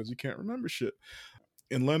discovers because he can't remember shit.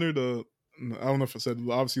 And Leonard, I don't know if I said,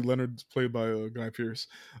 obviously Leonard's played by Guy Pearce.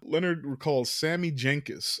 Leonard recalls Sammy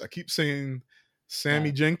Jenkins. I keep saying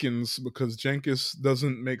Sammy Jenkins because Jenkins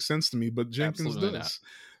doesn't make sense to me, but Jenkins Absolutely does.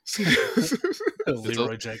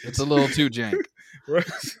 Leroy Jenkins. It's a little too jank. Right.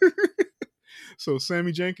 So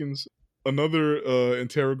Sammy Jenkins, another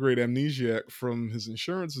interrogate amnesiac from his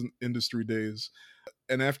insurance industry days.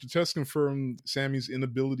 And after tests confirmed Sammy's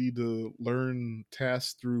inability to learn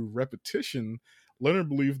tasks through repetition, Leonard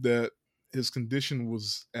believed that his condition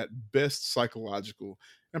was at best psychological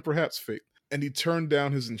and perhaps fake. And he turned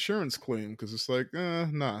down his insurance claim because it's like,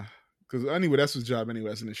 nah. Because anyway, that's his job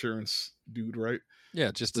anyway as an insurance dude, right?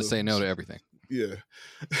 Yeah, just to say no to everything. Yeah.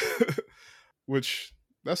 Which,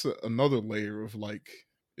 that's another layer of like,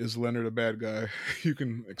 is Leonard a bad guy? You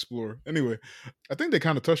can explore. Anyway, I think they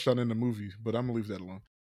kind of touched on it in the movie, but I'm going to leave that alone.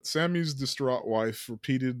 Sammy's distraught wife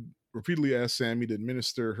repeatedly asked Sammy to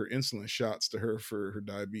administer her insulin shots to her for her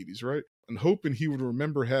diabetes, right? And hoping he would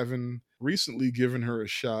remember having recently given her a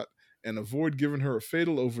shot and avoid giving her a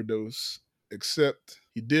fatal overdose, except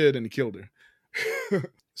he did and he killed her.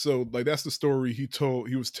 So, like, that's the story he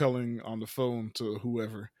was telling on the phone to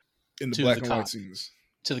whoever in the black and white scenes.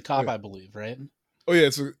 To the cop, I believe, right? Oh yeah,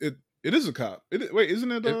 it is a cop. Wait,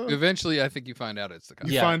 isn't it? Eventually, I think you find out it's the cop.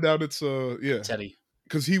 You find out it's Teddy,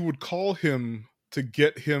 because he would call him to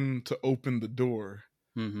get him to open the door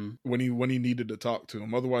when he needed to talk to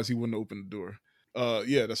him. Otherwise, he wouldn't open the door.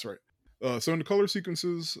 Yeah, that's right. So in the color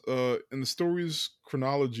sequences, in the story's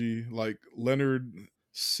chronology, like Leonard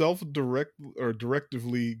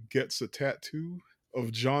directively gets a tattoo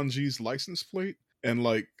of John G's license plate. And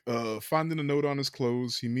like finding a note on his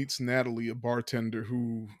clothes, he meets Natalie, a bartender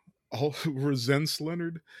who resents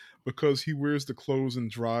Leonard because he wears the clothes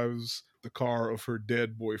and drives the car of her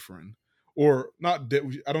dead boyfriend. Or not dead,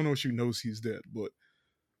 I don't know if she knows he's dead, but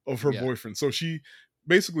of her boyfriend. So she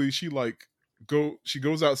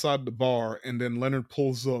goes outside the bar and then Leonard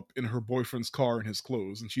pulls up in her boyfriend's car in his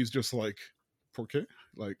clothes and she's just like, "Por qué?"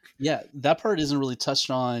 Like, yeah, that part isn't really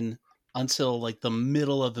touched on until like the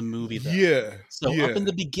middle of the movie though. Up in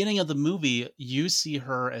the beginning of the movie, you see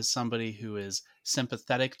her as somebody who is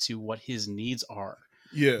sympathetic to what his needs are.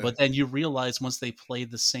 But then you realize once they play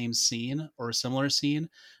the same scene or a similar scene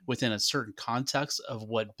within a certain context of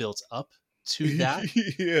what built up to that,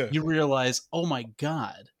 you realize, oh my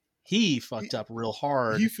God, he fucked up real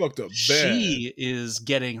hard. He fucked up bad. She is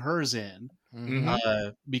getting hers in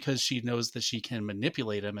because she knows that she can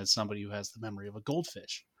manipulate him as somebody who has the memory of a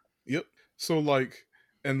goldfish. Yep. So like,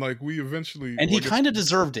 and like we eventually, and he kind of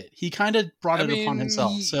deserved it. He kind of brought it upon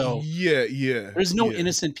himself. So yeah. There's no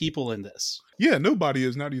innocent people in this. Yeah, nobody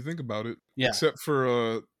is. Now that you think about it, yeah, except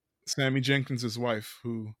for Sammy Jenkins' wife,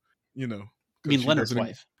 who I mean Leonard's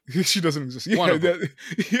wife. She doesn't exist. Yeah.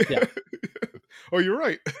 Oh, you're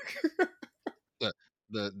right.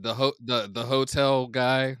 the hotel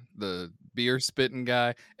guy, the beer spitting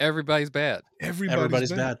guy. Everybody's bad.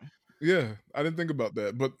 Everybody's bad. Yeah, I didn't think about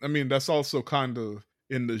that, but I mean that's also kind of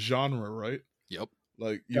in the genre, right? Yep.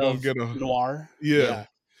 Like you don't get a noir. Yeah.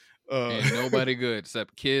 And nobody good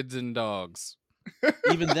except kids and dogs.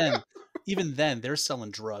 Even then, they're selling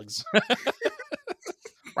drugs.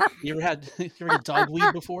 You ever get dog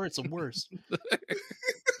weed before? It's the worst.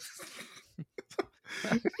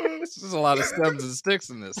 There's a lot of stems and sticks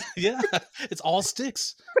in this. Yeah, it's all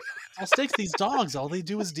sticks. All sticks. These dogs, all they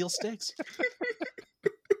do is deal sticks.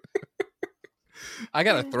 I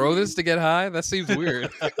gotta throw this to get high? That seems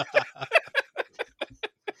weird.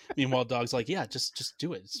 Meanwhile, dog's like, yeah, just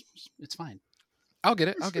do it. It's fine. I'll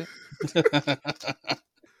get it.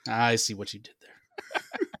 I see what you did there.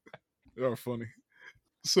 They are funny.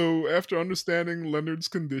 So after understanding Leonard's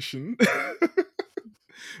condition,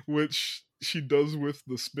 which she does with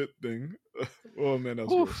the spit thing, oh man, that's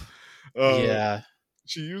worse. Yeah.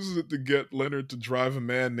 She uses it to get Leonard to drive a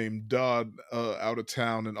man named Dodd out of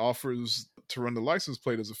town and offers to run the license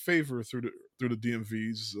plate as a favor through the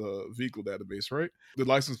DMV's vehicle database, right? The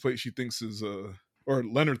license plate she thinks is, or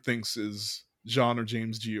Leonard thinks is John or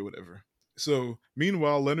James G or whatever. So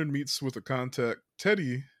meanwhile, Leonard meets with a contact,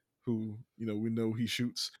 Teddy, who, we know he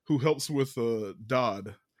shoots, who helps with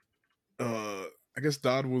Dodd. I guess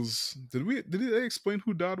Dodd was, did they explain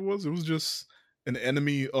who Dodd was? It was just an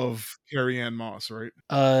enemy of Carrie Ann Moss, right?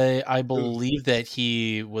 I believe that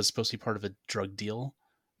he was supposed to be part of a drug deal,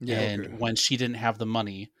 and okay. when she didn't have the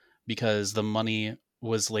money, because the money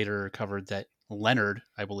was later covered that Leonard,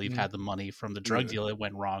 I believe, had the money from the drug deal. It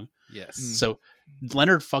went wrong. Yes. So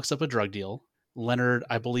Leonard fucks up a drug deal. Leonard,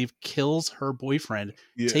 I believe, kills her boyfriend,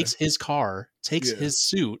 takes his car, takes his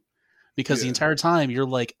suit, because the entire time you're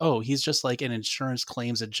like, oh, he's just like an insurance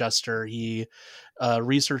claims adjuster. He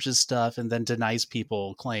researches stuff and then denies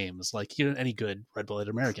people claims, like any good red-blooded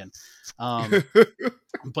American.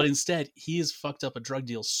 But instead, he has fucked up a drug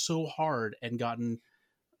deal so hard and gotten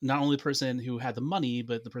not only the person who had the money,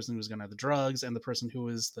 but the person who was going to have the drugs and the person who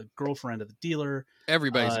was the girlfriend of the dealer.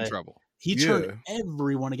 Everybody's in trouble. He turned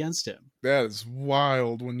everyone against him. That is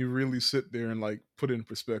wild when you really sit there and like put it in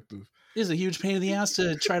perspective. It is a huge pain in the ass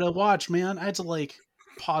to try to watch, man. I had to like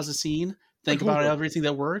pause a scene, think about everything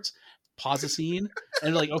that worked, pause a scene,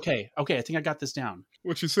 and like, okay, I think I got this down.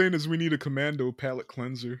 What you're saying is we need a commando palate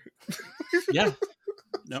cleanser. Yeah.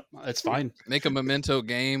 No, it's fine. Make a Memento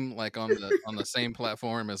game like on the same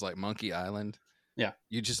platform as like Monkey Island. Yeah.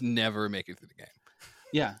 You just never make it through the game.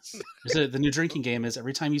 Yeah. So the new drinking game is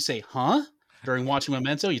every time you say "huh" during watching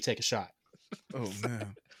Memento, you take a shot. Oh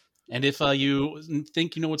man. And if you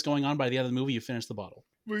think you know what's going on by the end of the movie, you finish the bottle.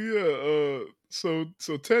 But yeah, so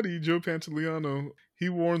Teddy, Joe Pantoliano, he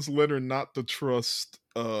warns Leonard not to trust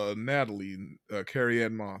Natalie, Carrie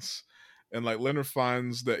Ann Moss. And like Leonard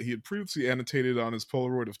finds that he had previously annotated on his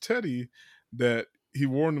Polaroid of Teddy that he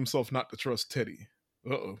warned himself not to trust Teddy.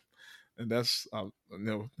 Uh-oh. And that's how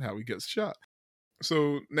he gets shot.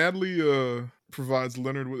 So Natalie provides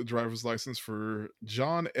Leonard with a driver's license for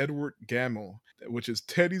John Edward Gamble, which is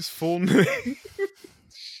Teddy's full name.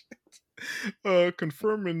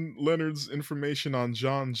 Confirming Leonard's information on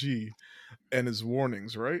John G and his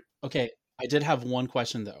warnings, right? Okay, I did have one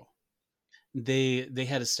question though. They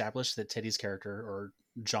had established that Teddy's character, or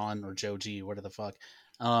John or Joe G, whatever the fuck,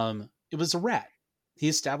 it was a rat. He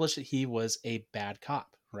established that he was a bad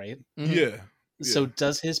cop, right? Mm-hmm. Yeah. So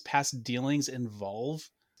does his past dealings involve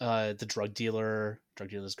the drug dealer's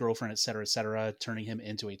girlfriend, et cetera, turning him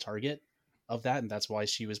into a target of that, and that's why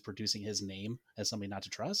she was producing his name as somebody not to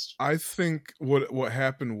trust? I think what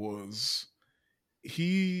happened was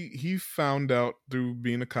he found out through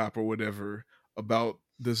being a cop or whatever about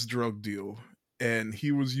this drug deal, and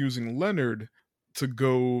he was using Leonard to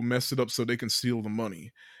go mess it up so they can steal the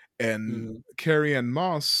money. And Carrie Ann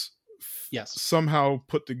Moss somehow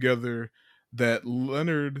put together that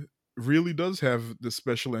Leonard really does have this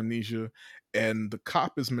special amnesia and the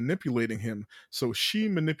cop is manipulating him. So she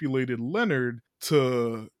manipulated Leonard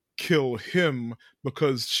to kill him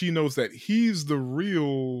because she knows that he's the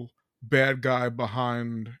real bad guy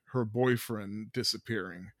behind her boyfriend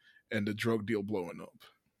disappearing and the drug deal blowing up.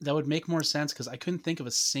 That would make more sense because I couldn't think of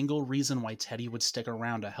a single reason why Teddy would stick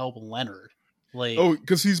around to help Leonard. Like,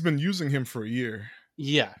 because he's been using him for a year.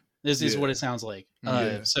 Yeah. This is what it sounds like.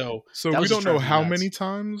 So we don't know how many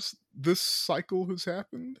times this cycle has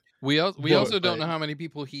happened. We also don't know how many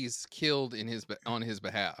people he's killed on his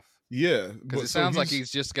behalf. Yeah, because it sounds like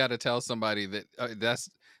he's just got to tell somebody that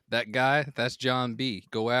that's that guy. That's John B.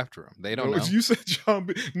 Go after him. They don't know. You said John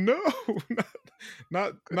B. No,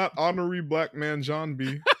 not honorary black man John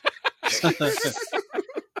B.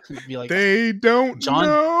 Be like, they don't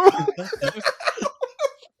know.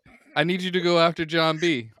 I need you to go after John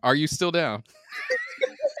B. Are you still down?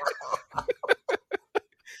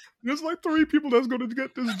 There's like 3 people that's going to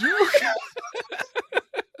get this joke.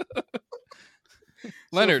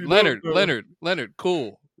 Leonard,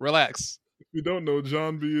 cool, relax. If you don't know,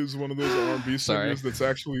 John B is one of those R&B singers that's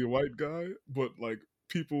actually a white guy, but like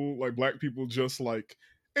people, like black people, just like,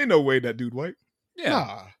 ain't no way that dude white. Yeah,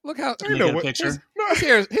 nah. Look how you know what picture.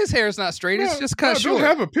 His hair's not straight. It's just cut short. They'll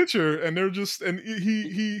have a picture, and they're just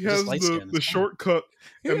he has the shortcut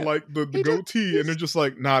and like the goatee, and they're just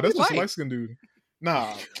like, nah, that's just a light skinned dude.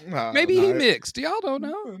 Nah. Maybe he mixed. Y'all don't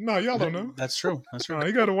know. Nah, y'all don't know. That's true. Nah,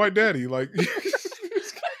 he got a white daddy, like,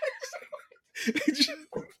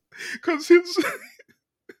 because his.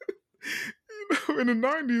 In the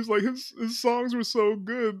 90s, like his songs were so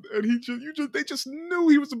good, and they just knew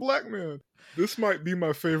he was a black man. This might be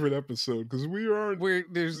my favorite episode because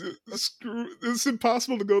it's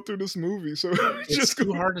impossible to go through this movie, so it's just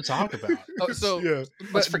too hard to talk about.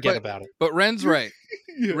 Let's forget about it. But Ren's right.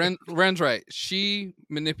 Ren's right. She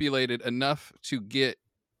manipulated enough to get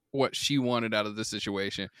what she wanted out of the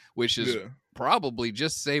situation, which is probably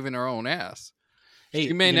just saving her own ass. Hey,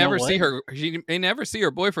 She may you know never what? see her. She may never see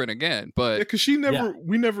her boyfriend again. But because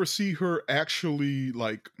we never see her actually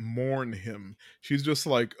like mourn him. She's just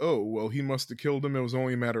like, oh well, he must have killed him. It was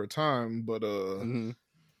only a matter of time. But mhm.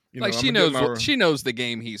 you like know, she knows she knows the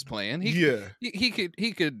game he's playing. Yeah. He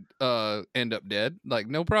could end up dead. Like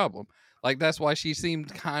no problem. Like that's why she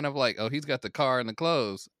seemed kind of like, oh, he's got the car and the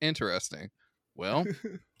clothes. Interesting. Well,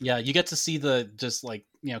 Yeah, you get to see the just like,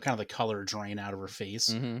 you know, kind of the color drain out of her face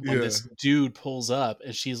mhm. when Yeah. this dude pulls up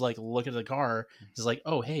and she's like, look at the car. He's like,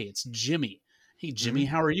 oh, hey, it's Jimmy. Hey, Jimmy,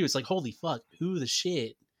 how are you? It's like, holy fuck, who the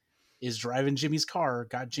shit is driving Jimmy's car,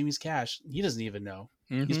 got Jimmy's cash? He doesn't even know.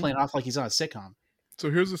 He's Mhm. playing off like he's on a sitcom. So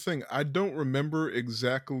here's the thing. I don't remember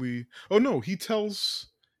exactly. Oh no, he tells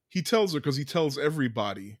her because he tells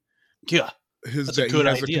everybody Yeah, that's a that he good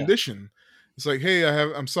has a idea. condition. It's like, hey,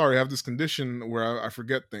 I'm sorry, I have this condition where I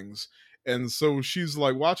forget things. And so she's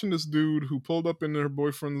like watching this dude who pulled up in her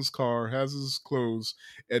boyfriend's car, has his clothes,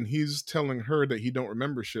 and he's telling her that he don't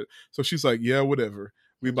remember shit. So she's like, yeah, whatever.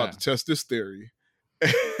 We about Yeah. to test this theory.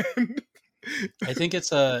 And I think it's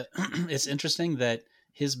it's interesting that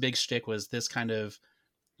his big shtick was this kind of,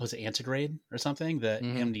 was it antigrade or something, the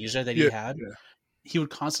amnesia that he had. yeah. He would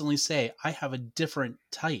constantly say, I have a different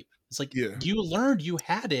type. It's like, Yeah. you learned you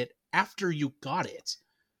had it after you got it.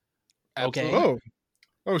 Okay. Absolutely.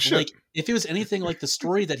 Oh shit. Like, if it was anything like the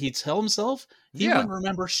story that he'd tell himself, he Yeah. wouldn't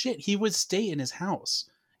remember shit. He would stay in his house.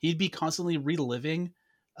 He'd be constantly reliving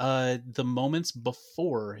the moments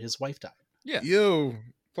before his wife died. Yeah. Yo,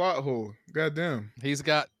 plot hole. Goddamn. He's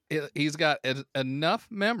got enough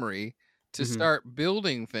memory to start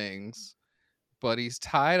building things, but he's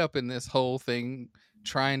tied up in this whole thing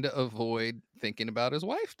trying to avoid thinking about his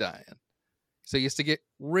wife dying. So he has to get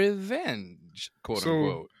revenge, quote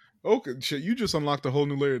unquote. Okay, shit, you just unlocked a whole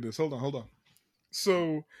new layer of this. Hold on.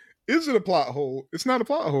 So, is it a plot hole? It's not a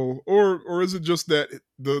plot hole, or is it just that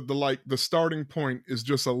the starting point is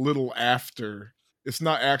just a little after? It's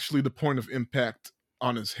not actually the point of impact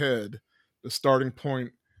on his head. The starting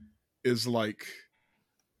point is like,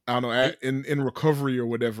 I don't know, in recovery or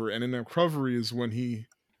whatever, and in recovery is when he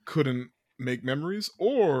couldn't make memories.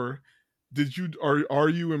 Or are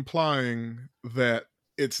you implying that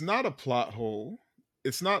it's not a plot hole?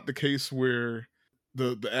 It's not the case where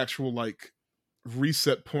the actual like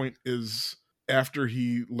reset point is after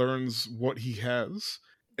he learns what he has,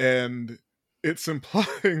 and it's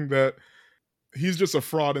implying that he's just a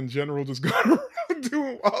fraud in general, just going around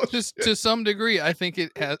doing wild Just shit. to some degree, I think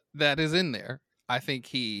that is in there. I think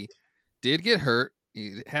he did get hurt.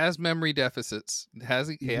 He has memory deficits.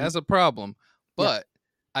 He has a problem, but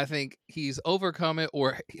I think he's overcome it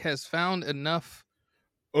or has found enough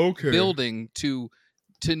building to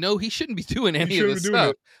know he shouldn't be doing any of this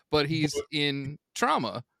stuff, but he's in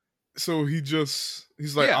trauma. So he's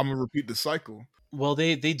like, Yeah. I'm gonna repeat the cycle. Well,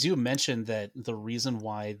 they do mention that the reason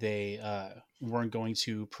why they weren't going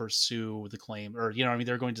to pursue the claim, or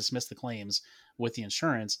they're going to dismiss the claims with the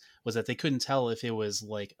insurance, was that they couldn't tell if it was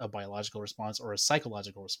like a biological response or a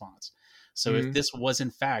psychological response. So if this was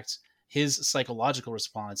in fact his psychological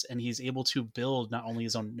response, and he's able to build not only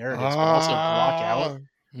his own narratives but also block out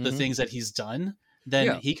the things that he's done,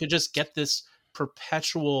 then he could just get this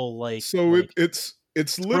perpetual like. So like, it's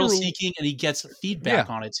thrill literal seeking, and he gets feedback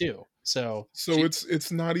on it too. So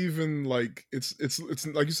it's not even like it's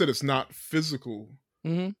like you said, it's not physical,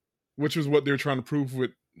 which is what they're trying to prove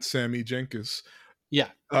with Sammy Jenkins. Yeah,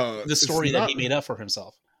 the story that he made up for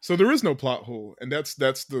himself. So there is no plot hole, and that's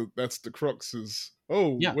the crux. Is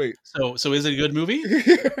wait. So is it a good movie?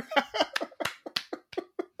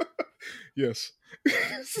 Yes.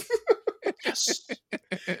 Yes.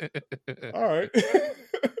 All right.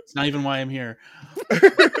 It's not even why I'm here.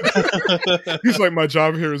 He's like, my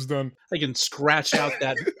job here is done. I can scratch out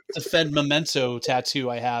that defend Memento tattoo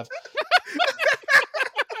I have.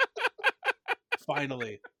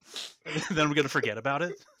 Finally. Then we're gonna forget about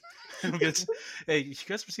it. And we're gonna hey, you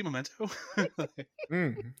guys ever see Memento?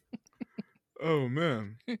 Oh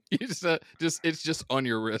man. You it's just on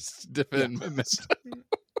your wrist. Defend Memento.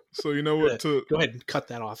 So you know what? Go ahead and cut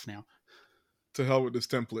that off now. To hell with this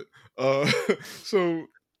template.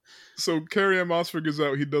 So Carrie Ann Moss figures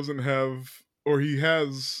out he doesn't have, or he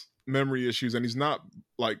has memory issues, and he's not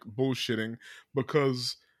like bullshitting,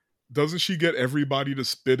 because doesn't she get everybody to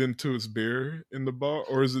spit into his beer in the bar,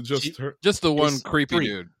 or is it just her? Just the one It's creepy three.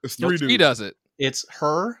 dude. It's three dudes. He does it. It's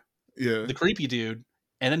her, Yeah, the creepy dude,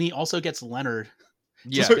 and then he also gets Leonard.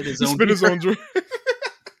 Yeah, spit his own spit his beer. own drink,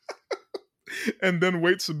 and then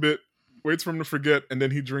waits a bit. Waits for him to forget, and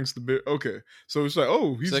then he drinks the beer. Okay, so it's like,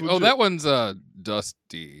 he's like, legit. that one's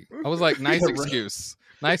dusty. I was like, nice Yeah, right. excuse.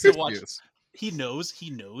 Nice To watch- excuse. he knows.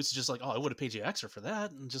 Just like, oh, I would have paid you extra for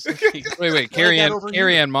that, and just like, Wait, Carrie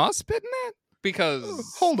Ann Moss spitting that?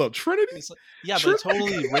 Because hold up, Trinity? It's like, yeah, but a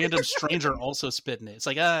totally random stranger also spitting it. It's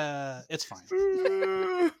like, it's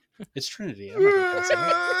fine. It's Trinity. I'm not gonna say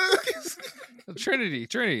that. Trinity,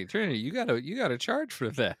 you gotta charge for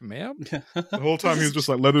that, ma'am. The whole time he was just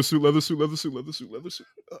like leather suit.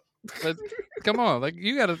 But come on, like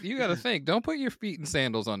you gotta think. Don't put your feet in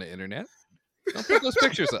sandals on the internet. Don't put those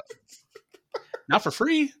pictures up. Not for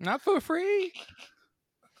free. Not for free.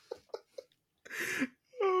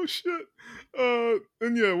 Oh shit.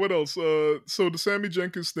 And yeah, what else? So the Sammy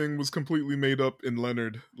Jenkins thing was completely made up in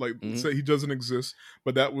Leonard. Like, say he doesn't exist,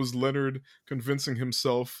 but that was Leonard convincing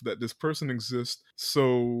himself that this person exists,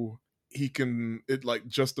 so it like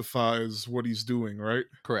justifies what he's doing, right?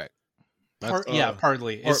 Correct.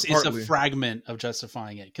 Partly. It's partly. a fragment of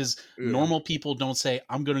justifying it, because normal people don't say,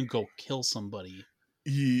 "I'm gonna go kill somebody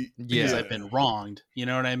because I've been wronged." You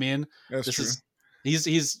know what I mean? That's true.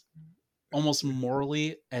 He's almost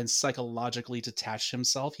morally and psychologically detached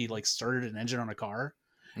himself. He like started an engine on a car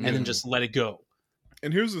and then just let it go.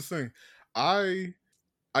 And here's the thing. I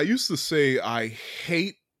used to say I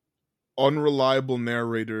hate unreliable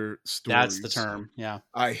narrator stories. That's the term. Yeah.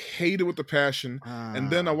 I hate it with a passion. And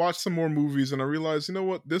then I watched some more movies and I realized, you know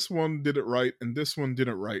what? This one did it right and this one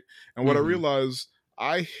didn't right. And what I realized,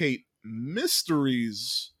 I hate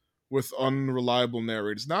mysteries with unreliable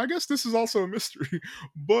narrators. Now, I guess this is also a mystery,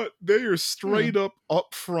 but they are straight up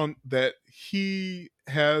upfront that he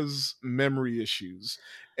has memory issues.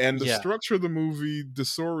 And the structure of the movie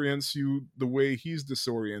disorients you the way he's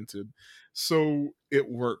disoriented. So it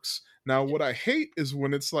works. Now, what I hate is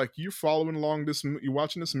when it's like you're following along you're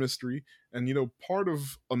watching this mystery, and you know, part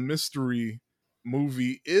of a mystery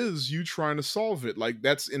movie is you trying to solve it. Like,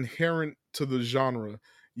 that's inherent to the genre.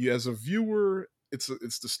 You, as a viewer, it's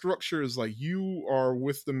the structure is like you are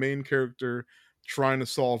with the main character trying to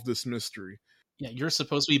solve this mystery. Yeah, you're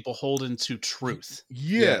supposed to be beholden to truth.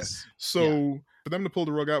 Yes. So for them to pull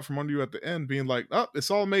the rug out from under you at the end, being like, "Oh,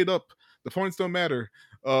 it's all made up. The points don't matter."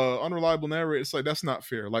 Unreliable narrator. It's like, that's not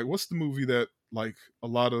fair. Like, what's the movie that like a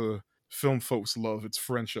lot of film folks love? It's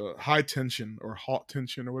French. High Tension or Hot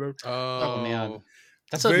Tension or whatever. Oh man,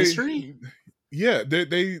 that's a mystery. Yeah,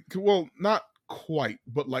 they well, not quite,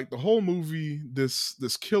 but like the whole movie, this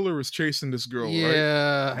killer is chasing this girl,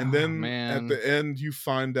 right? And then at the end you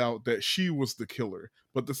find out that she was the killer.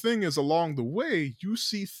 But the thing is, along the way you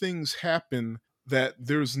see things happen that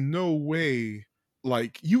there's no way,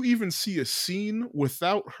 like you even see a scene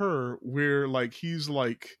without her where like he's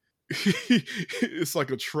like it's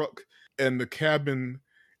like a truck and the cabin,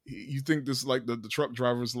 you think this like the truck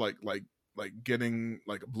driver's like getting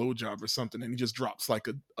like a blowjob or something, and he just drops like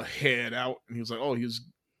a head out, and he was like, oh, he was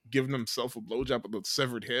giving himself a blowjob with a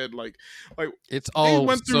severed head. Like it's all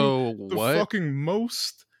went through the what? fucking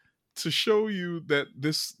most to show you that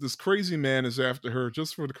this crazy man is after her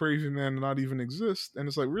just for the crazy man to not even exist. And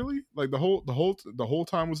it's like, really? Like the whole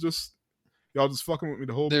time was just y'all just fucking with me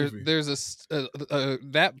the whole movie. There's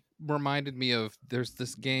that reminded me of, there's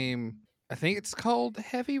this game, I think it's called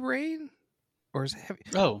Heavy Rain. Or is it Heavy?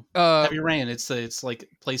 Heavy Rain. It's like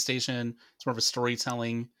PlayStation. It's more of a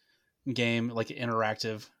storytelling game, like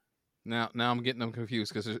interactive. Now I'm getting them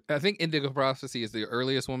confused, because I think Indigo Prophecy is the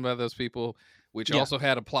earliest one by those people, which also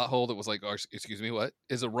had a plot hole that was like, oh, excuse me, what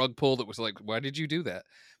is a rug pull that was like, why did you do that?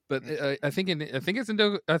 But I think it's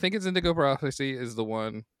Indigo Prophecy is the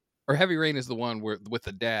one, or Heavy Rain is the one where with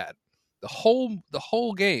the dad. The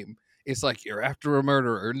whole game, it's like you're after a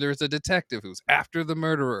murderer, and there's a detective who's after the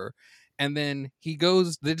murderer. And then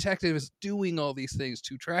the detective is doing all these things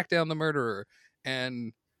to track down the murderer.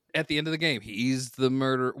 And at the end of the game, he's the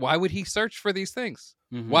murderer. Why would he search for these things?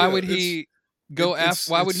 Why would he go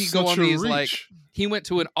after? Why would he go on these reach? Like, he went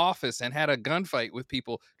to an office and had a gunfight with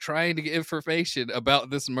people trying to get information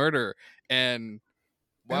about this murder. And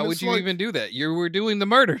why would you even do that? You were doing the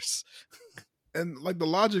murders. And like the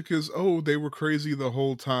logic is, oh, they were crazy the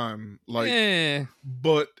whole time. Like,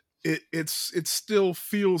 but it still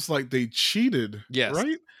feels like they cheated. Yes,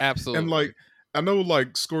 right? Absolutely. And like, I know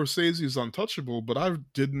like Scorsese is untouchable, but I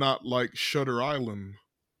did not like Shutter Island.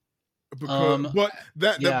 Because, but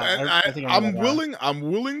I'm willing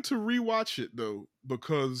to rewatch it though,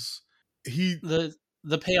 because the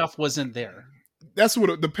payoff wasn't there. That's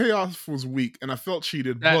what the payoff was weak, and I felt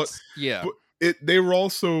cheated. But they were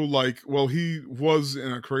also like, well, he was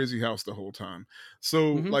in a crazy house the whole time,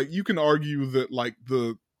 so like you can argue that like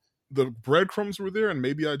the breadcrumbs were there, and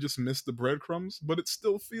maybe I just missed the breadcrumbs, but it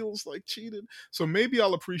still feels like cheated. So maybe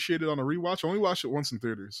I'll appreciate it on a rewatch. I only watched it once in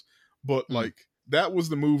theaters, but like that was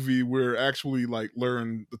the movie where I actually like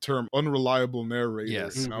learned the term unreliable narrator.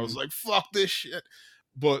 Yes. And I was like, fuck this shit.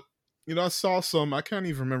 But I saw some, I can't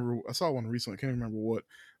even remember, I saw one recently, I can't remember what,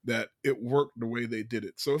 that it worked the way they did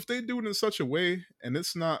it. So if they do it in such a way, and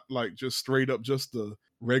it's not like just straight up just the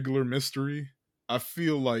regular mystery, I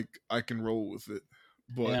feel like I can roll with it.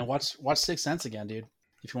 But and watch Sixth Sense again, dude.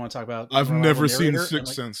 If you want to talk about, I've never seen narrator,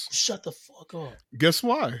 Sixth Sense. Shut the fuck up. Guess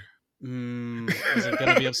why? Is it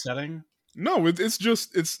gonna be upsetting? No, it's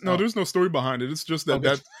just there's no story behind it. It's just that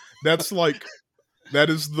Okay. that's like that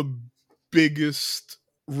is the biggest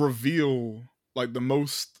reveal, like the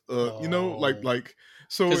most like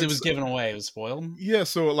so because it was given away, it was spoiled. Yeah,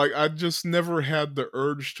 so like I just never had the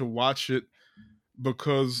urge to watch it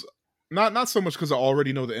because not so much because I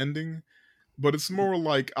already know the ending, but it's more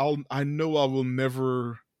like I know I will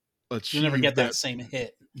never achieve. You'll never get that same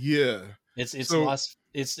hit. Yeah, it's so, less.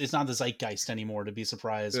 It's not the zeitgeist anymore to be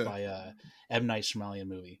surprised by a M. Night Shyamalan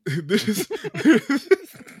movie. This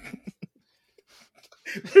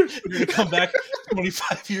You're gonna come back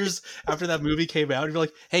 25 years after that movie came out. You're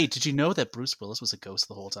like, hey, did you know that Bruce Willis was a ghost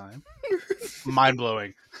the whole time? Mind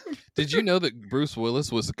blowing. Did you know that Bruce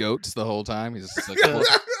Willis was goats the whole time? He's just like,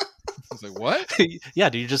 what? He's like, what? Yeah,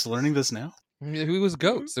 dude, you're just learning this now. He was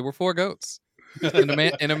goats. There were 4 goats in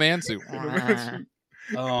a man suit.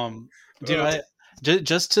 Dude,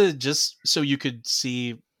 just so you could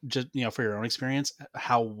see, just for your own experience,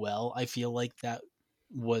 how well I feel like that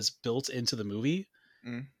was built into the movie.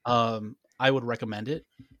 I would recommend it.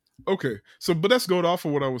 Okay, so but that's going off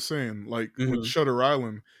of what I was saying. Like with Shutter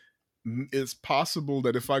Island, it's possible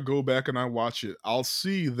that if I go back and I watch it, I'll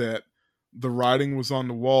see that the writing was on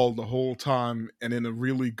the wall the whole time and in a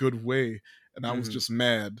really good way, and I was just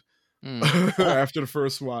mad after the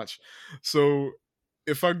first watch. So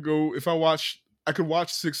if I watch, I could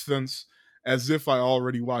watch Sixth Sense as if I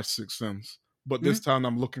already watched Sixth Sense, but this time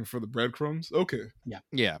I'm looking for the breadcrumbs. Okay,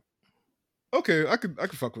 yeah. Okay, I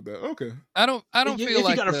could fuck with that. Okay, I don't feel if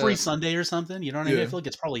like you got a free Sunday or something, you know what I mean. I feel like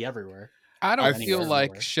it's probably everywhere. I don't feel like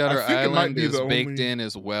everywhere. Shutter Island is baked in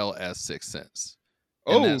as well as Sixth Sense.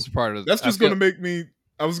 And that's part of. That's just going to make me.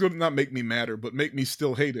 I was going to not make me madder, but make me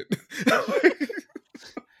still hate it.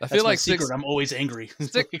 I feel like I'm always angry.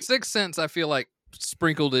 Sixth Sense. I feel like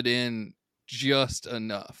sprinkled it in just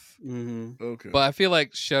enough. Okay, but I feel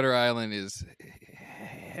like Shutter Island is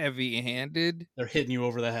heavy-handed. They're hitting you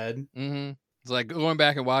over the head. It's like going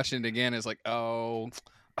back and watching it again. It's like, oh,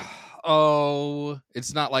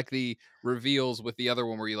 it's not like the reveals with the other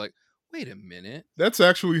one where you're like, wait a minute. That's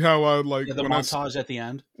actually how I like the montage at the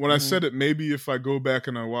end. When I said it, maybe if I go back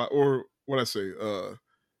and I watch, or what I say,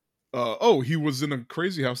 he was in a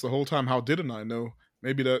crazy house the whole time. How didn't I know?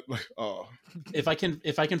 Maybe that If I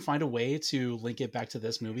can find a way to link it back to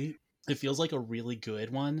this movie, it feels like a really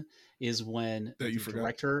good one is when the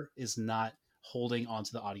director is not holding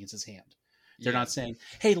onto the audience's hand. They're not saying,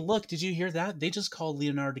 hey, look, did you hear that? They just called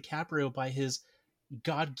Leonardo DiCaprio by his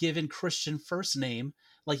God-given Christian first name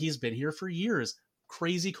like he's been here for years.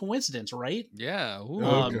 Crazy coincidence, right? Yeah.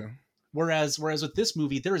 Okay. Whereas with this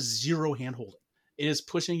movie, there is zero hand-holding. It is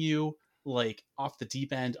pushing you like off the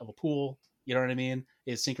deep end of a pool. You know what I mean?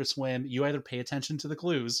 It's sink or swim. You either pay attention to the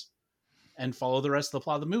clues and follow the rest of the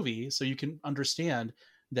plot of the movie so you can understand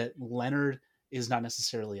that Leonard is not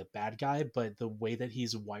necessarily a bad guy, but the way that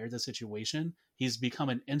he's wired the situation, he's become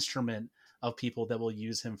an instrument of people that will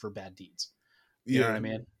use him for bad deeds. You know what I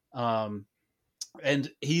mean? And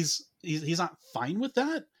he's not fine with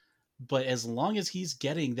that, but as long as he's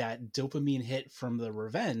getting that dopamine hit from the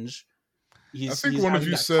revenge, he's one of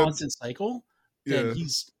you said constant cycle. Then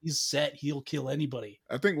he's set. He'll kill anybody.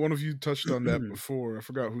 I think one of you touched on that before. I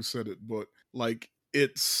forgot who said it, but like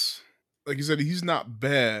it's like you said, he's not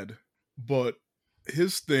bad, but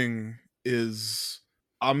his thing is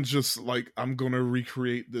I'm gonna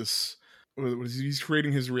recreate this. He's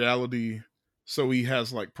creating his reality so he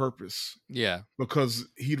has like purpose. Yeah, because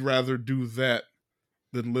he'd rather do that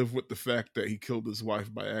than live with the fact that he killed his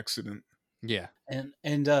wife by accident. Yeah, and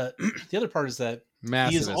the other part is that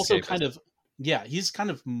he is also kind of he's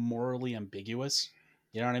kind of morally ambiguous.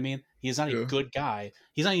 You know what I mean? He's not a good guy.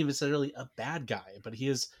 He's not even necessarily a bad guy, but he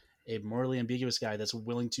is a morally ambiguous guy that's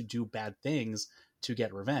willing to do bad things to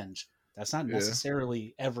get revenge. That's not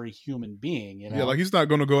necessarily every human being, you know? Yeah, like he's not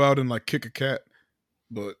going to go out and like kick a cat,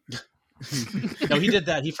 but no, he did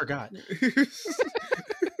that. He forgot.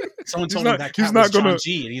 Someone told him that cat was John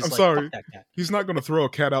G, and he's like, sorry. Fuck that cat. He's not going to throw a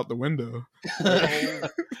cat out the window.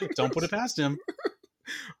 Don't put it past him.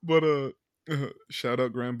 But shout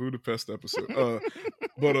out Grand Budapest episode.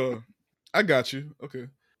 But I got you. Okay.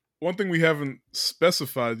 one thing we haven't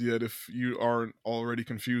specified yet, if you aren't already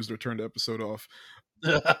confused or turned the episode off,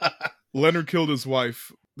 Leonard killed his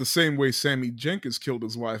wife the same way Sammy Jenkins killed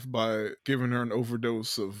his wife, by giving her an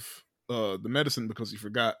overdose of the medicine because he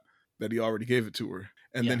forgot that he already gave it to her.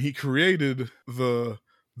 And then he created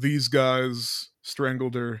these guys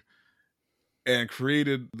strangled her and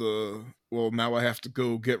created well, now I have to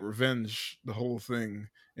go get revenge, the whole thing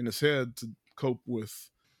in his head to cope with,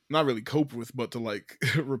 not really cope with, but to like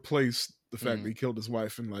replace the fact that he killed his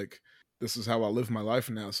wife, and like, this is how I live my life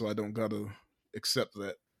now, so I don't gotta accept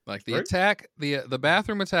that. Like the attack, the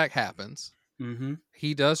bathroom attack happens. Mm-hmm.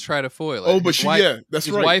 He does try to foil it. Oh, but that's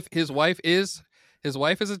right. His wife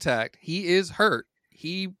is attacked. He is hurt.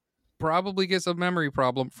 He probably gets a memory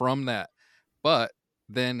problem from that. But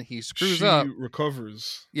then he screws up. She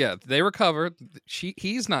recovers. Yeah, they recover.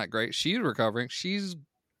 He's not great. She's recovering. She's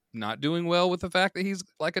not doing well with the fact that he's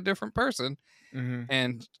like a different person. Mm-hmm.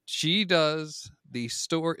 And she does the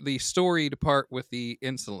storied part with the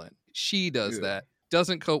insulin. She does that.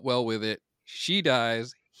 Doesn't cope well with it. She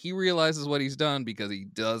dies. He realizes what he's done because he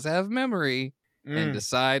does have memory and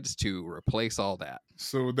decides to replace all that.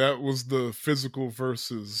 So that was the physical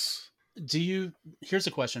versus... Here's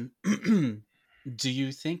a question. Do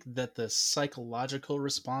you think that the psychological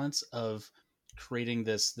response of creating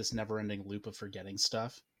this never-ending loop of forgetting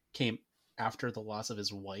stuff came after the loss of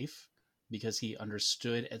his wife, because he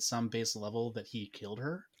understood at some base level that he killed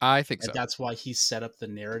her? I think so. And that's why he set up the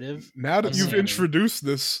narrative. Now that you've introduced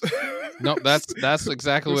this. No, that's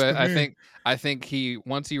exactly what I think. I think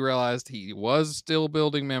once he realized he was still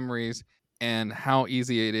building memories and how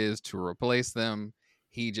easy it is to replace them,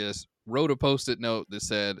 he just wrote a Post-it note that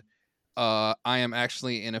said, I am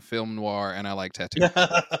actually in a film noir and I like tattoos.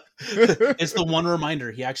 It's the one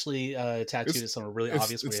reminder. He actually tattooed it somewhere really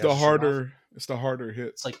obvious. It's the harder hit.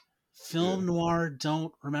 It's like, film noir,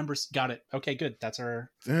 don't remember. Got it. Okay, good. That's what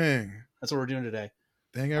we're doing today.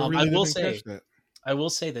 Dang, I really didn't catch that. I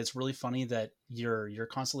will say that it's really funny that you're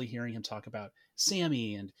constantly hearing him talk about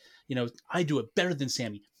Sammy, and I do it better than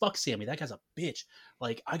Sammy. Fuck Sammy, that guy's a bitch.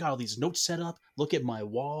 Like, I got all these notes set up. Look at my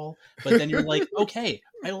wall. But then you're like, okay,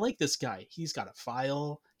 I like this guy. He's got a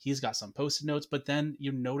file. He's got some Post-it notes. But then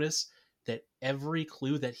you notice that every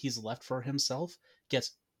clue that he's left for himself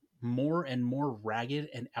gets more and more ragged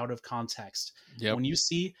and out of context. Yep. When you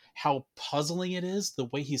see how puzzling it is, the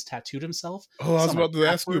way he's tattooed himself. Oh, I was about to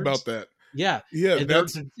ask you about that. Yeah. And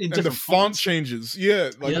the font changes.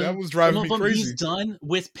 Yeah, like that was driving me crazy. He's done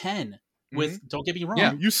with pen. Don't get me wrong.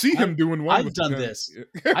 Yeah, you see him doing one. I've done this.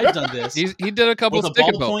 I've done this. He did a couple with of stick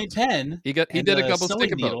a ballpoint pen. He did a couple of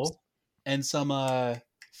stick needle and some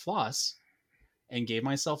floss, and gave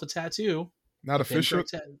myself a tattoo. Not official.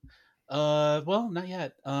 Well, not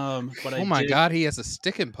yet. But oh my god, he has a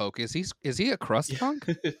stick and poke. Is he a crust punk?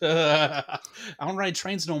 I don't ride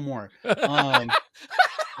trains no more.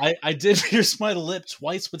 I did pierce my lip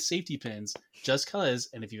twice with safety pins, just cause.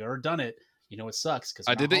 And if you've ever done it, you know it sucks. Because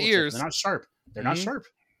I did the ears. They're not sharp. They're not sharp.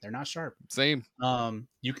 They're not sharp. Same.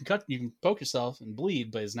 You can poke yourself and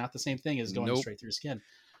bleed, but it's not the same thing as going straight through your skin.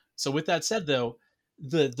 So with that said, though,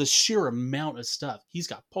 the sheer amount of stuff, he's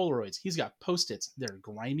got Polaroids, he's got Post-its. They're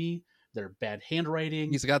grimy. They're bad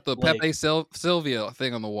handwriting. He's got the Pepe Sylvia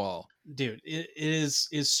thing on the wall. Dude, it is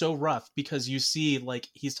so rough, because you see, like,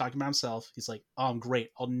 he's talking about himself. He's like, oh, I'm great.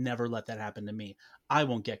 I'll never let that happen to me. I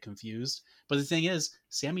won't get confused. But the thing is,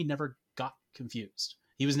 Sammy never got confused.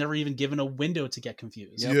 He was never even given a window to get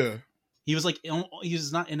confused. Yeah. He was like, he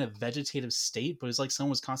was not in a vegetative state, but it was like someone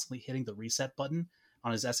was constantly hitting the reset button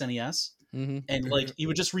on his SNES. Mm-hmm. And like, he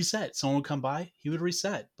would just reset. Someone would come by, he would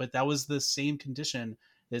reset. But that was the same condition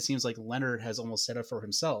that it seems like Leonard has almost set up for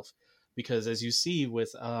himself, because as you see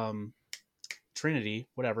with Trinity,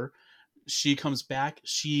 whatever, she comes back,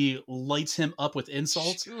 she lights him up with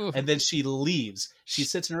insults, and then she leaves. She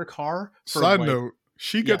sits in her car. Side note,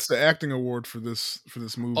 she gets the acting award for this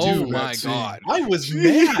movie. Oh my god, I was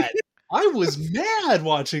mad. I was mad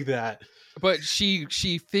watching that. But she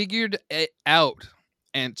figured it out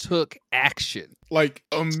and took action, like,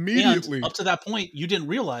 immediately. And up to that point, you didn't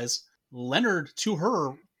realize Leonard, to her,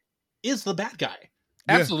 is the bad guy.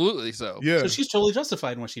 Absolutely so. Yeah. So she's totally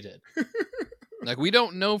justified in what she did. Like, we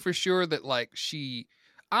don't know for sure that, like,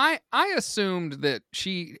 I assumed that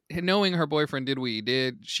she, knowing her boyfriend did what he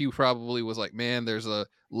did, she probably was like, man, there's a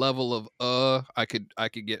level of I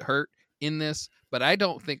could get hurt in this, but I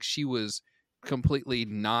don't think she was completely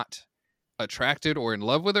not attracted or in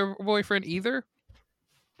love with her boyfriend either.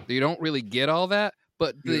 You don't really get all that.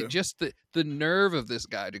 But just the nerve of this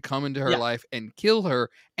guy to come into her life and kill her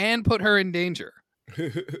and put her in danger.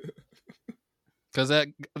 Because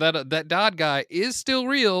that Dodd guy is still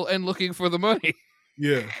real and looking for the money.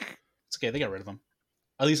 Yeah. It's okay. They got rid of him.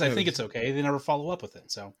 At least I think it's okay. They never follow up with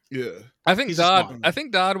it. So Yeah. I think He's just Dodd. gone. I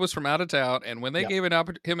think Dodd was from out of town, and when they Yep. gave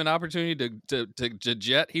him an opportunity to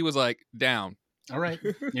jet, he was like, "Down. all right,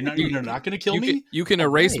 you're not going to kill me. You can All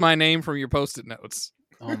erase right. my name from your post-it notes."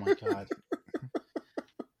 Oh my god.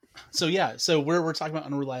 So yeah, so we're talking about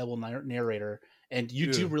unreliable narrator, and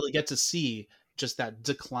you do Yeah. really get to see just that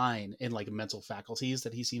decline in like mental faculties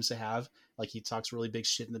that he seems to have. Like he talks really big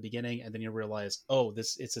shit in the beginning, and then you realize, oh,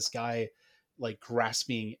 it's this guy like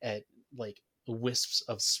grasping at like wisps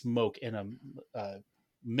of smoke in a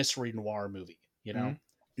mystery noir movie. You know?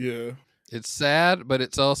 Yeah. It's sad, but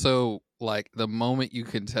it's also like the moment you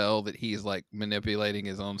can tell that he's like manipulating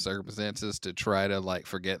his own circumstances to try to like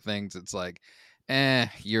forget things. It's like,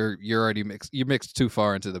 you're already mixed. You mixed too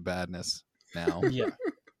far into the badness now. Yeah.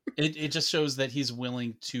 It just shows that he's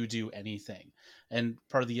willing to do anything. And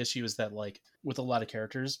part of the issue is that like with a lot of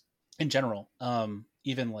characters in general,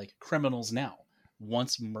 even like criminals now,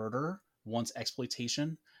 once murder, once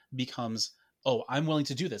exploitation becomes, oh, I'm willing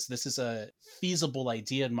to do this. This is a feasible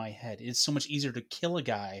idea in my head. It's so much easier to kill a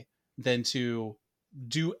guy than to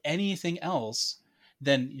do anything else.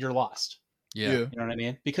 Then you're lost. Yeah. You know what I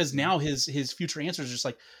mean? Because now his future answers are just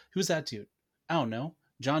like, who's that dude? I don't know.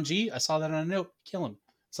 John G. I saw that on a note. Kill him.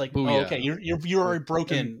 It's like, Booyah. oh, okay, you're already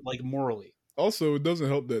broken like morally. Also, it doesn't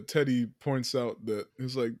help that Teddy points out that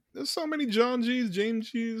it's like there's so many John G's, James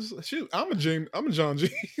G's. Shoot, I'm a John G,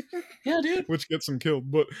 Yeah, dude. which gets him killed.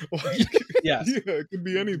 But like, Yes. yeah, it could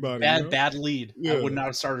be anybody. Bad you know? bad lead. Yeah. I would not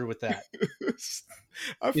have started with that.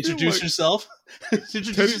 I feel Introduce like yourself.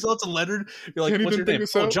 Introduce Teddy- yourself to Leonard. You're like, Teddy what's your didn't name?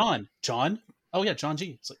 think this Oh, out? John. John. Oh yeah, John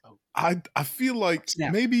G. It's like, oh, I feel like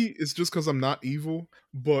Snap. maybe it's just because I'm not evil,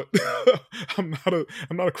 but I'm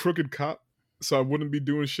not a crooked cop, so I wouldn't be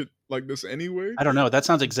doing shit like this anyway. I don't know. That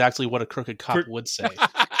sounds exactly what a crooked cop Crook- would say.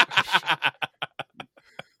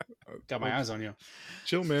 Got my eyes on you.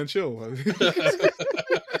 Chill, man, chill.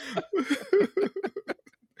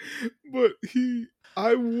 But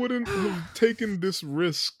I wouldn't have taken this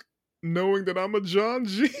risk knowing that I'm a John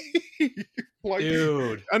G. Like,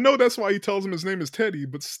 Dude. I know that's why he tells him his name is Teddy,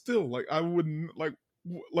 but still, like, I wouldn't like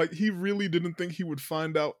he really didn't think he would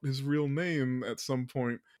find out his real name at some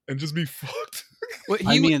point and just be fucked. Well,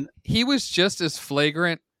 I mean, he was just as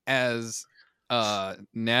flagrant as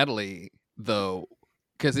Natalie, though,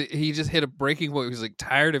 because he just hit a breaking point. He was like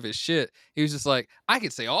tired of his shit. He was just like, I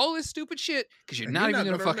could say all this stupid shit because you're And not you're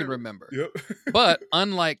even not gonna gonna fucking remember. Yep. But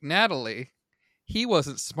unlike Natalie, he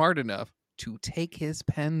wasn't smart enough to take his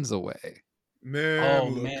pens away. Man, oh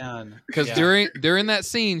look. man. Because Yeah. during that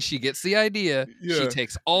scene, she gets the idea. She Yeah.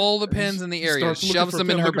 takes all the pens in the He area, starts looking shoves for a them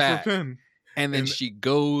in pen, her looking for a bag, pen. and then And- she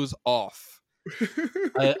goes off.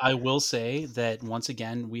 I will say that once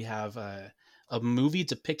again we have a movie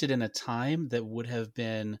depicted in a time that would have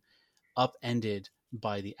been upended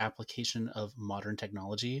by the application of modern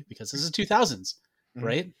technology because this is 2000s, Mhm.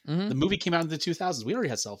 right? Mhm. The movie came out in the 2000s. We already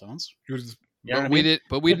had cell phones. He was just- You know what I we mean? did,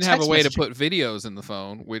 but we But didn't have a text way to messaging. put videos in the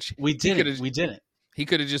phone, which We didn't. could've- We didn't. he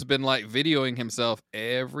could have just been like videoing himself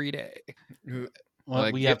every day. Well,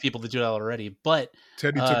 Like, we yeah. have people that do that already. But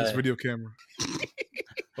Teddy took his video camera.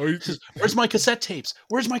 Oh, you just, where's my cassette tapes?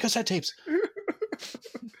 Where's my cassette tapes?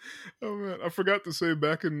 oh man, I forgot to say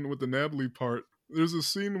back in with the Natalie part. There's a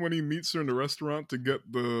scene when he meets her in the restaurant to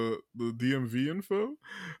get the DMV info,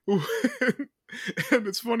 and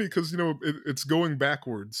it's funny because it's going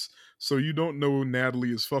backwards, so you don't know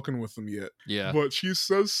Natalie is fucking with him yet. Yeah. But she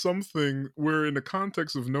says something where, in the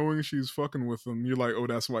context of knowing she's fucking with him, you're like, oh,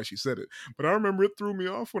 that's why she said it. But I remember it threw me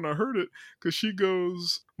off when I heard it because she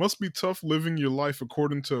goes, "Must be tough living your life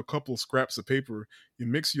according to a couple scraps of paper. You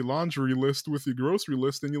mix your laundry list with your grocery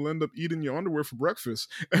list, and you'll end up eating your underwear for breakfast."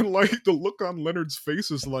 And like the look on Leonard's face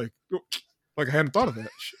is like I hadn't thought of that.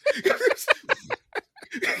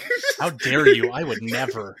 How dare you? I would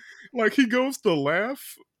never. Like he goes to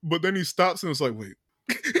laugh, but then he stops and it's like, wait.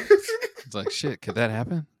 It's like, shit, could that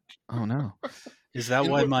happen? Oh no. Is that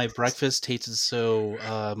You why know- my breakfast tasted so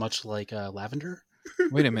much like lavender?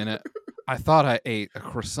 Wait a minute. I thought I ate a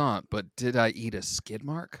croissant, but did I eat a skid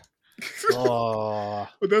mark? Oh,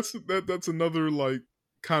 But that's another like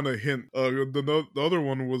kind of hint. The other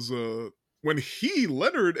one was when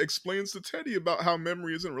Leonard explains to Teddy about how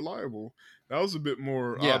memory isn't reliable. That was a bit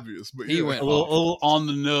more Yeah. obvious. But He yeah. went a little on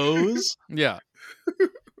the nose. Yeah.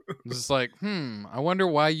 It's like, I wonder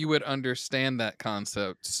why you would understand that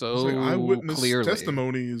concept so It's like eyewitness clearly.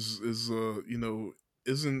 testimony is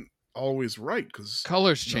isn't always right because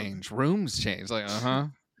Colors change, rooms change. Like,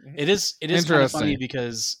 It is kind of funny Interesting.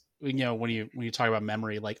 because when you talk about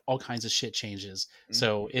memory, like all kinds of shit changes.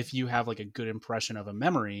 So if you have like a good impression of a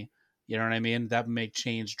memory, you know what I mean, that may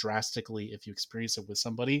change drastically if you experience it with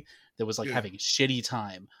somebody that was like having a shitty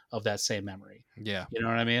time of that same memory. Yeah. You know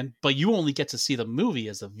what I mean? But you only get to see the movie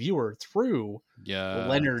as a viewer through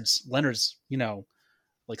Leonard's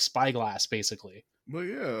like spyglass, basically. But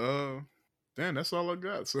damn, that's all I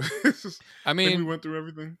got. So I I think we mean, went through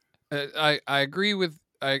everything. I agree with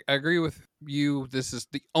you. This is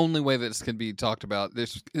the only way that this can be talked about.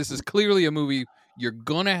 This is clearly a movie you're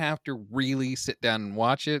gonna have to really sit down and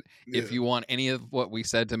watch it if you want any of what we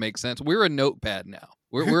said to make sense. We're a notepad now.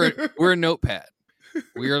 We're a notepad.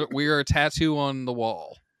 We are a tattoo on the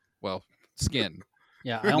wall. Well, skin.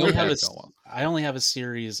 Yeah, I only have a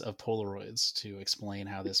series of Polaroids to explain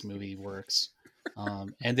how this movie works.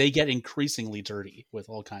 And they get increasingly dirty with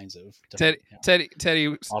all kinds of Teddy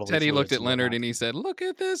looked at Leonard whatnot. and he said, "Look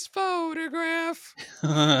at this photograph.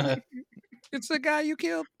 It's the guy you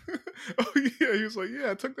killed." Oh yeah, he was like,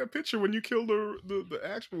 "Yeah, I took that picture when you killed the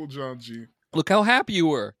actual John G." Look how happy you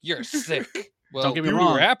were. You're sick. Well, Don't get me you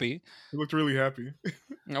wrong. were happy. He looked really happy.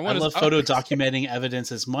 I love photo documenting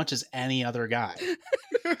evidence as much as any other guy.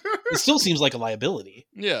 It still seems like a liability.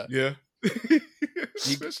 Yeah. Yeah.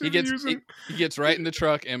 He gets right in the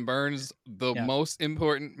truck and burns the most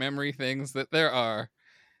important memory things that there are.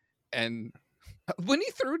 And when he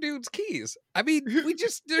threw dude's keys, I mean,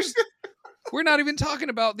 we're not even talking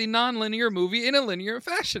about the non-linear movie in a linear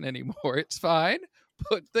fashion anymore. It's fine,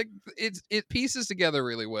 but it pieces together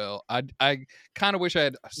really well. I kind of wish I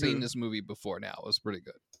had seen this movie before now. It was pretty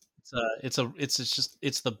good. It's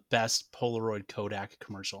the best Polaroid Kodak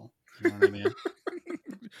commercial. You know what I mean?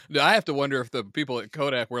 I have to wonder if the people at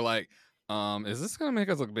Kodak were like, is this going to make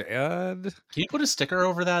us look bad? Can you put a sticker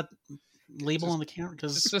over that label on the camera?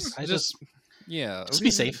 Because just be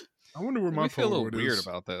safe. I wonder where my feel a little Polaroid weird is.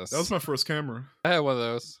 about this. That was my first camera. I had one of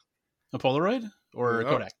those. A Polaroid or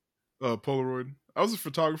Kodak? Polaroid. I was a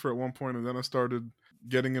photographer at one point, and then I started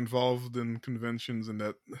getting involved in conventions, and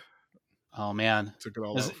that. Oh man, took it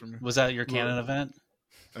all out for me. Was that your Canon event?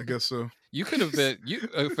 I guess so. You could have been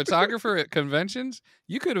a photographer at conventions.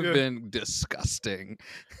 You could have been disgusting.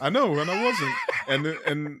 I know, and I wasn't,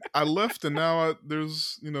 and I left, and now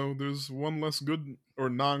there's one less good or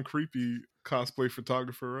non-creepy cosplay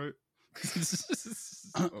photographer, right?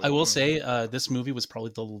 I will say this movie was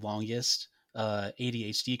probably the longest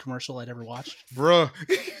ADHD commercial I'd ever watched. Bruh.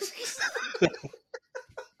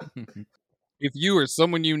 If you or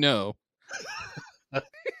someone you know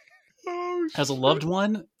has a loved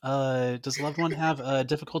one, does a loved one have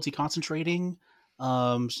difficulty concentrating,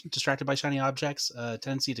 distracted by shiny objects,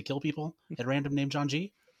 tendency to kill people at random named John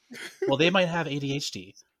G? Well, they might have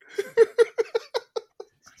ADHD.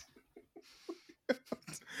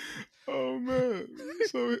 Oh man!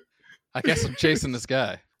 So I guess I'm chasing this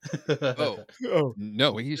guy. Oh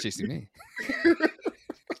no, he's chasing me.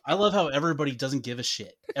 I love how everybody doesn't give a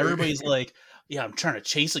shit. Everybody's like, "Yeah, I'm trying to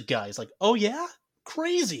chase a guy." It's like, "Oh yeah,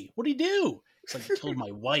 crazy! What'd he do?" It's like, "He killed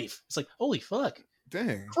my wife." It's like, "Holy fuck,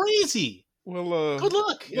 dang, crazy!" Well, good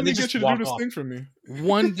luck. Let me get you to do this thing for me.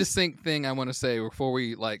 One distinct thing I want to say before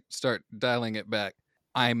we start dialing it back: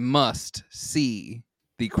 I must see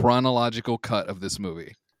the chronological cut of this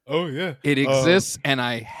movie. Oh yeah, it exists, and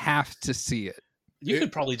I have to see it. You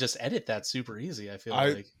could probably just edit that super easy. I feel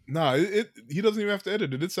like he doesn't even have to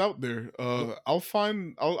edit it. It's out there. I'll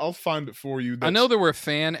find it for you. I know there were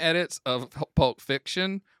fan edits of Pulp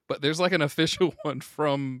Fiction, but there's like an official one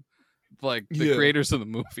from like the creators of the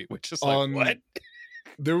movie, which is like what?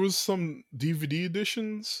 There was some DVD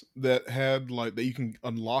editions that had like that you can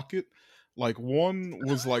unlock it. Like one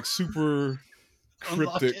was like super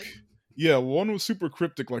cryptic. Yeah, one was super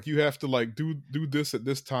cryptic. Like you have to like do this at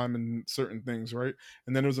this time and certain things, right?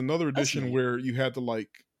 And then there was another edition where you had to like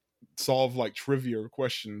solve like trivia or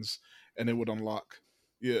questions, and it would unlock.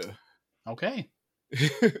 Yeah. Okay.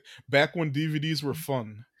 Back when DVDs were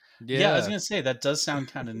fun. Yeah, I was gonna say that does sound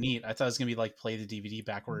kind of neat. I thought it was gonna be like play the DVD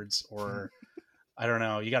backwards, or I don't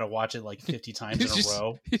know. You got to watch it like 50 times in a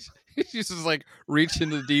row. He's just like reach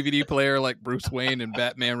into the DVD player like Bruce Wayne in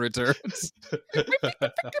Batman Returns.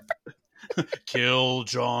 Kill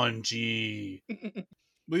John G.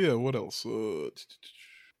 But yeah, what else?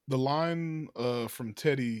 The line from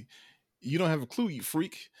Teddy, "You don't have a clue, you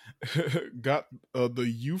freak," got the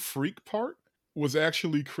 "you freak" part was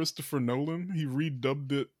actually Christopher Nolan. He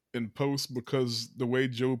redubbed it in post because the way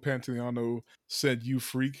Joe Pantoliano said "you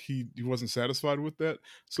freak," he wasn't satisfied with that.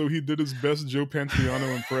 So he did his best Joe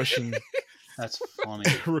Pantoliano impression. That's funny.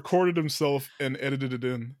 Recorded himself and edited it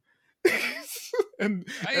in. And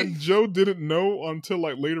Joe didn't know until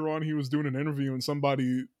like later on he was doing an interview and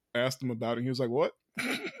somebody asked him about it, and he was like, "What?"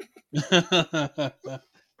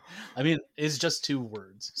 I mean, it's just 2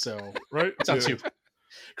 words, so Right? it's not Yeah. too.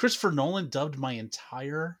 Christopher Nolan dubbed my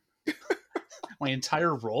entire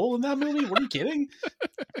role in that movie. What are you kidding?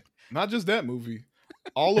 Not just that movie.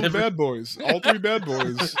 All of Bad Boys. All 3 Bad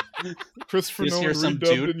Boys. Christopher You just hear Nolan some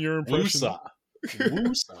redubbed dude, in your impression.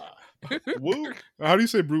 Woosa. Woo. How do you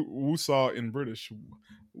say woosaw in British?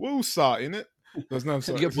 Woosaw in it. That's not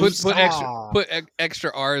You sorry. put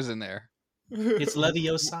extra R's in there. It's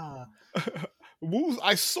Leviosa. Woo!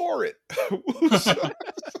 I saw it. Woosaw.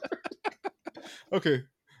 Okay,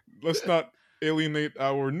 let's not alienate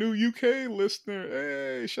our new UK listener.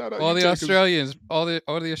 Hey, shout out All UK, the 'cause Australians. All the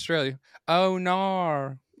Australian. Oh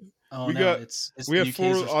no. Oh We no, got- it's we the have UK's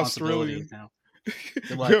 4 responsibility Australian. now.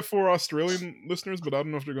 We luck. have 4 Australian listeners, but I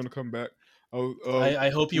don't know if they're going to come back. I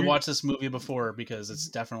hope you we- watched this movie before because it's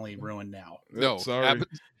definitely ruined now. No, sorry.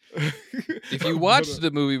 If you watched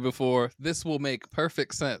the movie before, this will make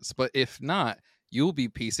perfect sense. But if not, you'll be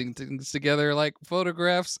piecing things together like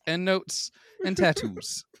photographs and notes and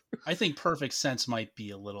tattoos. I think perfect sense might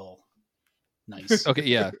be a little nice. Okay,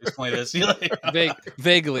 yeah. Explain this.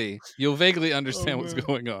 Vaguely. You'll vaguely understand what's man.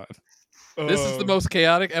 going on. This is the most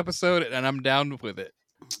chaotic episode, and I'm down with it.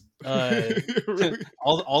 Really?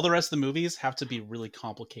 all the rest of the movies have to be really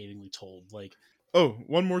complicatingly told. Like, Oh,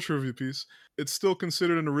 one more trivia piece. It's still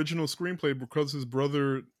considered an original screenplay because his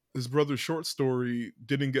brother's short story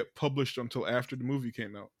didn't get published until after the movie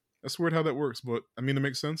came out. That's weird how that works, but I mean it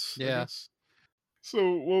makes sense. I Yeah. guess.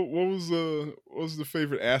 So what was the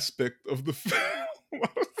favorite aspect of the film?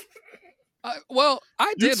 I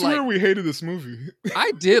You did swear like we hated this movie.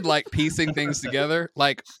 I did like piecing things together.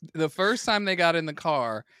 Like the first time they got in the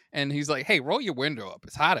car and he's like, "Hey, roll your window up.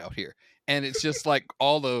 It's hot out here." And it's just like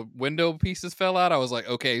all the window pieces fell out. I was like,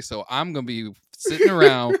 "Okay, so I'm going to be sitting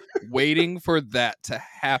around waiting for that to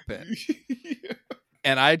happen." Yeah.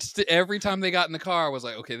 And every time they got in the car, I was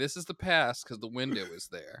like, "Okay, this is the past because the window is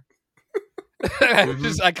there."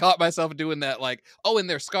 I caught myself doing that like, "Oh, and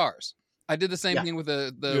their scars." I did the same thing with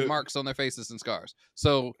the marks on their faces and scars.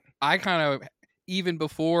 So I kind of, even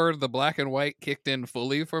before the black and white kicked in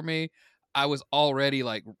fully for me, I was already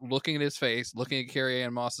like looking at his face, looking at Carrie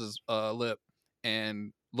Ann Moss's lip,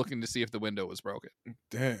 and looking to see if the window was broken.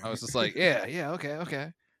 Damn. I was just like, yeah,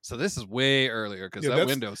 okay. So this is way earlier because that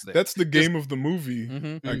window's there. That's the game of the movie,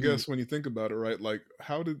 Mhm. I guess, when you think about it, right? Like,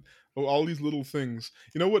 how did all these little things?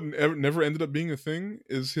 You know what never ended up being a thing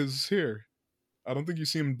is his hair. I don't think you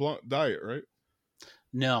see him dye it, right?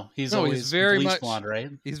 no, he's No, always he's very bleach much blonde, right?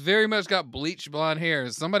 He's very much got bleached blonde hair.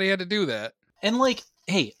 Somebody had to do that. And like,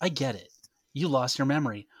 hey, I get it. You lost your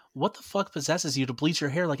memory. What the fuck possesses you to bleach your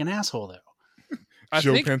hair like an asshole, though?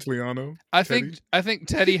 Joe Pantoliano. I Teddy. think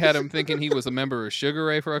Teddy had him thinking he was a member of Sugar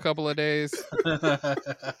Ray for a couple of days.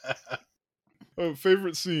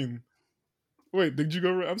 Favorite scene. Wait, did you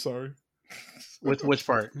go? I'm sorry. With which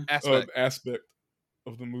part? Aspect.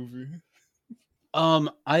 Of the movie.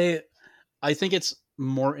 I think it's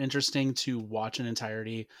more interesting to watch an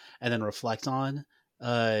entirety and then reflect on.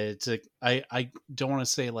 I don't want to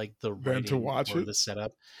say like the Than writing to watch or it? the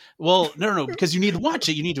setup. Well, no, because you need to watch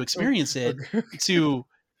it. You need to experience it Okay. to,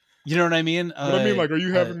 you know what I mean? But I mean, like, are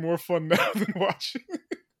you having more fun now than watching?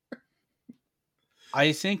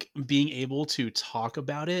 I think being able to talk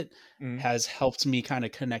about it Mm. has helped me kind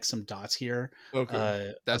of connect some dots here.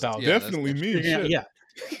 Okay. About Definitely me. Shit.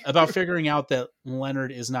 about figuring out that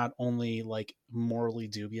Leonard is not only like morally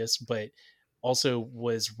dubious, but also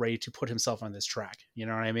was ready to put himself on this track. You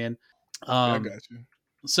know what I mean? I got you.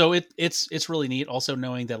 So it's really neat. Also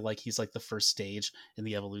knowing that like he's like the first stage in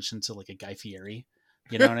the evolution to like a Guy Fieri.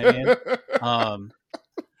 You know what I mean?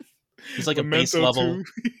 He's like Memento a base level. 2.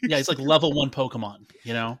 Yeah, he's like level 1 Pokemon.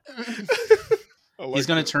 You know, he's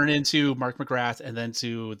going to turn into Mark McGrath and then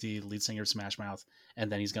to the lead singer of Smash Mouth,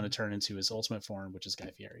 and then he's going to turn into his ultimate form, which is Guy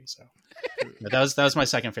Fieri. So that was my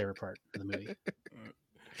second favorite part of the movie.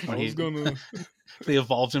 They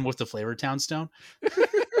evolved him with the Flavor Town Stone. He's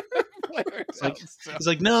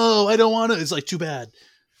like, no, I don't want to. It's like, too bad.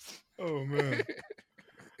 Oh man.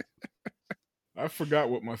 I forgot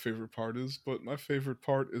what my favorite part is, but my favorite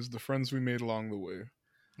part is the friends we made along the way.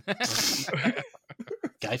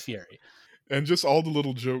 Guy Fieri. And just all the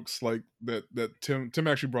little jokes like that Tim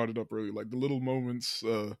actually brought it up earlier, like the little moments,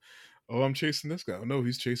 oh, I'm chasing this guy. Oh no,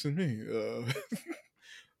 he's chasing me.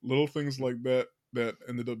 Little things like that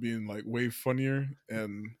ended up being like way funnier,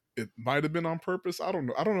 and it might have been on purpose. I don't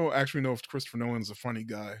know actually know if Christopher Nolan's a funny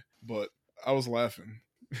guy, but I was laughing.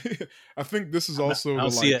 I think this is also I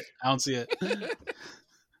don't see it.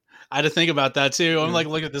 I had to think about that too. I'm like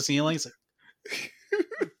looking at the ceiling. It's like,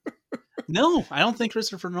 No, I don't think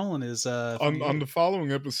Christopher Nolan is. On the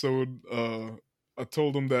following episode, I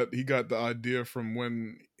told him that he got the idea from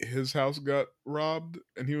when his house got robbed,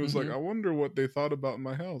 and he was like, "I wonder what they thought about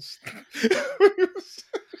my house."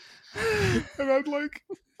 And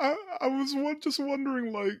I was just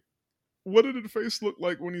wondering, like, what did his face look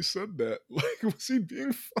like when he said that? Like, was he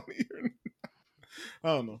being funny or not?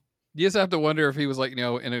 I don't know. You just have to wonder if he was like,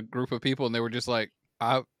 in a group of people and they were just like,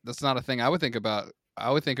 that's not a thing I would think about. I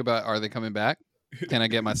would think about, are they coming back? Can I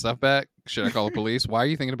get my stuff back? Should I call the police? Why are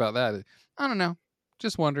you thinking about that? I don't know.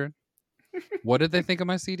 Just wondering. What did they think of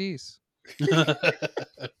my CDs?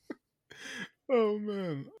 Oh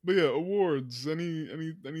man. But yeah, awards.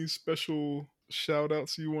 Any special shout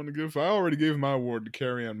outs you want to give? I already gave my award to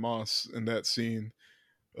Carrie Ann Moss in that scene.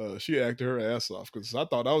 She acted her ass off because I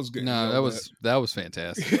thought I was getting that was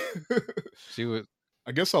fantastic. She would.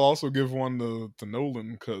 I guess I'll also give one to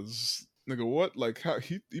Nolan because nigga, what? Like how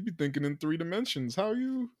he be thinking in 3 dimensions? How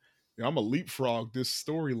you? Yeah, I'm a leapfrog this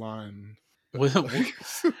storyline.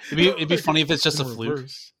 It'd be funny if it's just a fluke.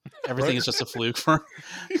 Everything is just a fluke for.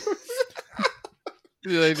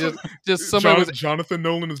 Yeah, just somebody. Jonathan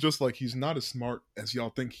Nolan is just like, he's not as smart as y'all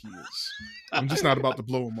think he is. I'm just not about to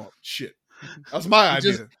blow him up. Shit. That's my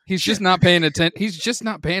idea. He's just not paying attention. He's just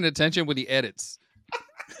not paying attention when he edits.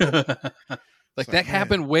 Like that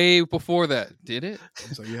happened way before that. Did it?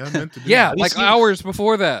 Like, yeah, I meant to do yeah, like hours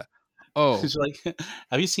before that. Oh, he's like,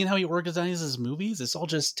 have you seen how he organizes movies? It's all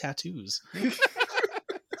just tattoos.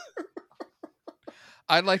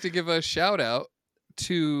 I'd like to give a shout out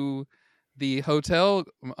to the hotel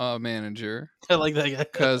manager. I like that guy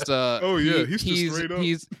because he's straight up.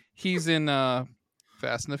 He's in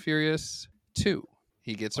Fast and the Furious 2.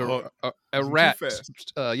 He gets a rat.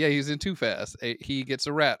 He's in Too Fast. He gets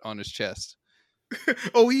a rat on his chest.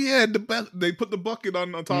 Oh, he had they put the bucket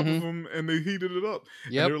on top of him and they heated it up.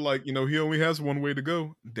 Yeah, they're like, he only has one way to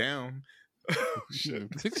go, down.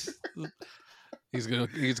 Shit. He's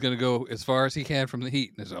gonna go as far as he can from the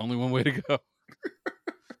heat. There's only one way to go.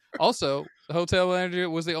 Also, the hotel manager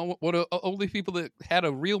was one of the only people that had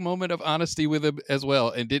a real moment of honesty with him as well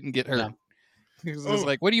and didn't get hurt. Yeah. He was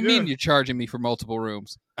like, "What do you mean you're charging me for multiple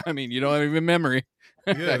rooms? I mean, you don't have even memory."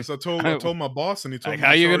 Yeah, so I told my boss, and he told me,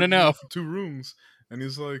 "How you gonna know?" 2 rooms, and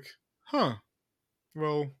he's like, "Huh?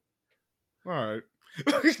 Well, all right."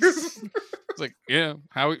 It's like, yeah,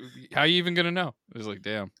 how you even gonna know? It was like,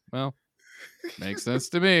 damn, well, makes sense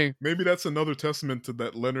to me. Maybe that's another testament to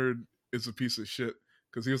that Leonard is a piece of shit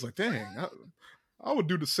because he was like, "Dang, I would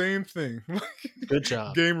do the same thing." Good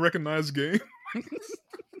job. Game recognized game.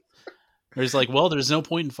 He's like, well, there's no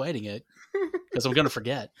point in fighting it because I'm gonna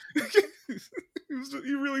forget. He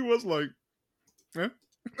really was like, eh?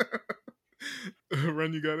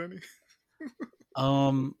 Ren, you got any?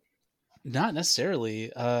 Not necessarily.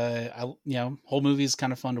 Whole movie is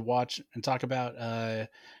kind of fun to watch and talk about.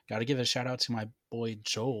 Got to give a shout out to my boy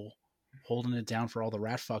Joel, holding it down for all the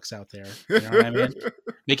rat fucks out there. You know what I mean?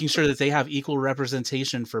 Making sure that they have equal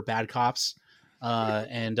representation for bad cops,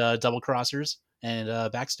 and double crossers and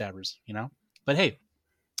backstabbers. But hey,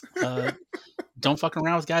 don't fuck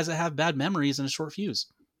around with guys that have bad memories and a short fuse.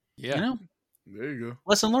 Yeah, there you go.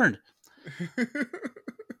 Lesson learned.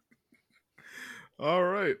 All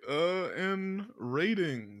right. And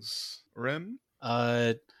ratings, Ren?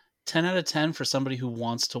 10 out of 10 for somebody who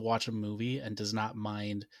wants to watch a movie and does not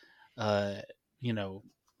mind,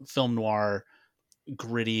 film noir,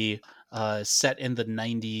 gritty, set in the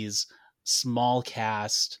 90s, small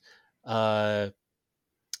cast.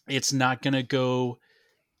 It's not going to go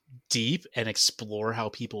deep and explore how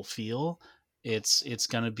people feel. It's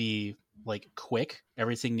going to be like quick.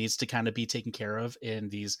 Everything needs to kind of be taken care of in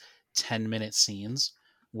these 10-minute scenes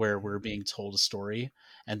where we're being told a story,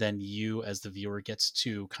 and then you as the viewer gets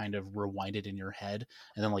to kind of rewind it in your head,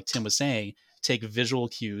 and then like Tim was saying, take visual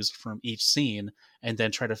cues from each scene and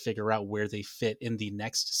then try to figure out where they fit in the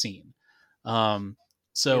next scene.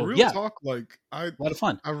 Talk, like a lot of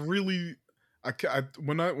fun. When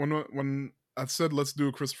I said let's do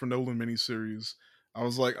a Christopher Nolan miniseries, I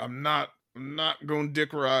was like, I'm not going to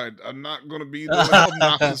dick ride. I'm not going to be the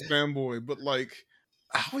obnoxious fanboy, but like,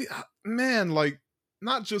 like,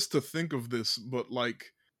 not just to think of this, but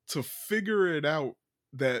like to figure it out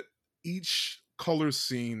that each color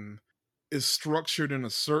scene is structured in a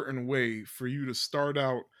certain way for you to start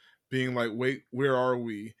out being like, wait, where are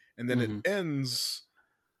we? And then it ends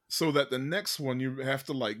so that the next one you have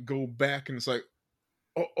to like go back and it's like,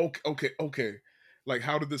 oh, okay. Like,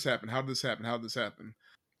 how did this happen? How did this happen?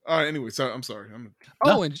 All right, anyway, so I'm sorry.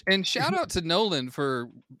 And shout out to Nolan for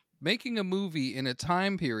making a movie in a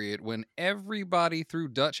time period when everybody threw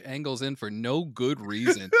Dutch angles in for no good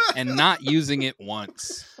reason and not using it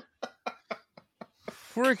once.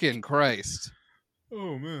 Freaking Christ.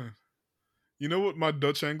 Oh man. You know what my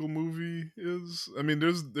Dutch angle movie is? I mean,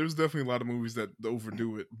 there's definitely a lot of movies that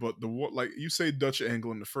overdo it, but the what, like you say Dutch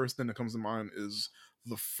angle, and the first thing that comes to mind is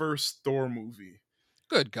the first Thor movie,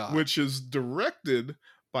 Good God. which is directed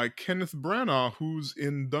by Kenneth Branagh, who's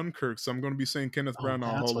in Dunkirk. So I'm going to be saying Kenneth Branagh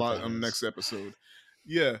a whole lot on the next episode.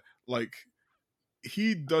 Yeah, like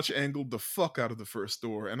he Dutch angled the fuck out of the first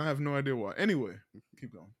Thor, and I have no idea why. Anyway,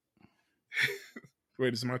 keep going.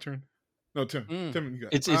 Wait, is it my turn? No, Tim. Tim, you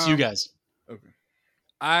got it. It's you guys. Okay.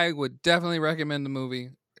 I would definitely recommend the movie.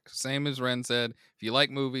 Same as Ren said, if you like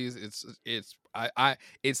movies, I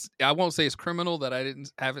won't say it's criminal that I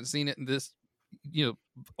haven't seen it in this,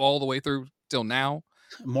 all the way through till now.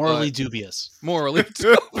 Morally dubious. Morally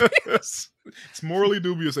dubious. It's morally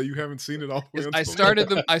dubious that you haven't seen it all the way. I started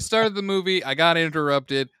the movie. I got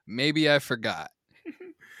interrupted. Maybe I forgot.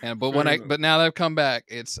 But now that I've come back,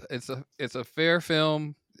 it's a fair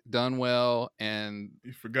film, done well, and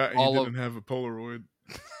you forgot you didn't have a Polaroid.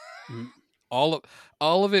 all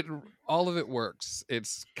of it works.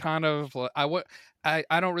 It's kind of like I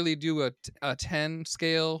don't really do a 10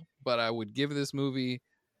 scale, but I would give this movie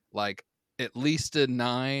like at least a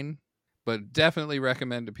 9, but definitely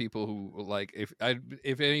recommend to people who like, if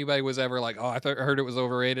anybody was ever like, oh, I heard it was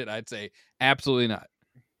overrated, I'd say absolutely not.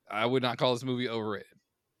 I would not call this movie overrated.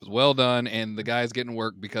 It was well done, and the guy's getting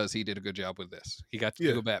work because he did a good job with this. He got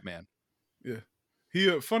to do a Batman. Yeah.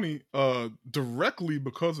 He funny, directly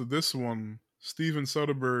because of this one, Steven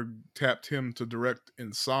Soderbergh tapped him to direct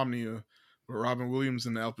Insomnia with Robin Williams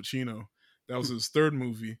and Al Pacino. That was his third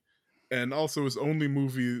movie, and also his only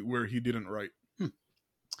movie where he didn't write.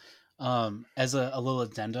 As a little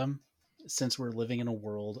addendum, since we're living in a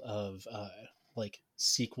world of like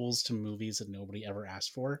sequels to movies that nobody ever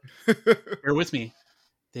asked for, bear with me.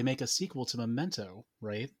 They make a sequel to Memento,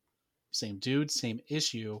 right? Same dude, same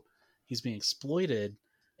issue. He's being exploited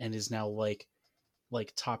and is now like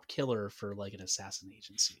top killer for like an assassin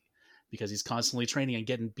agency because he's constantly training and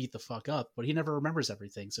getting beat the fuck up, but he never remembers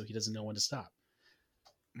everything, so he doesn't know when to stop.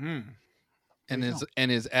 And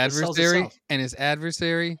his adversary,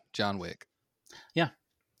 John Wick. Yeah,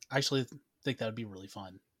 I actually think that would be really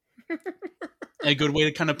fun. A good way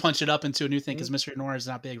to kind of punch it up into a new thing because Mystery Noir is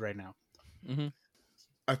not big right now. Mm-hmm.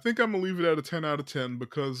 I think I'm gonna leave it at a 10 out of 10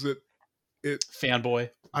 because it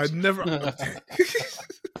fanboy. I'd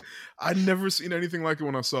never seen anything like it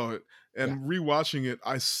when I saw it, and rewatching it,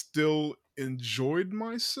 I still enjoyed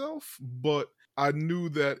myself, but I knew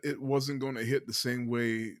that it wasn't going to hit the same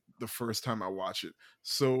way the first time I watched it.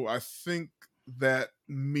 So I think that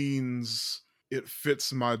means it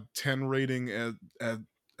fits my 10 rating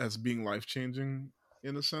as being life changing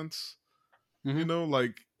in a sense. Mm-hmm.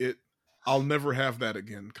 Like it. I'll never have that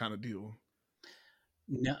again, kind of deal.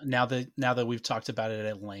 Now that we've talked about it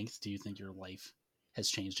at length, do you think your life has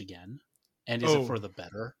changed again? And is it for the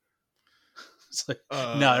better? It's like,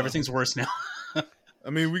 no, everything's worse now.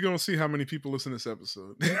 I mean, we're going to see how many people listen to this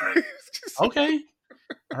episode. Okay.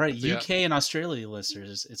 All right, UK and Australia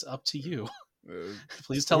listeners, it's up to you.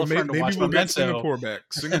 Please tell a friend to watch Memento. Get Singapore back.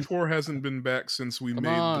 Singapore hasn't been back since we made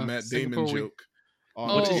the Matt Damon joke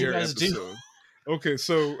on the air episode. Okay,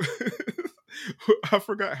 so I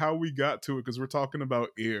forgot how we got to it because we're talking about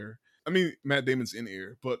Air. I mean, Matt Damon's in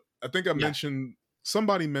Air, but I think I mentioned,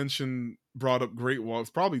 somebody brought up Great Wall. It's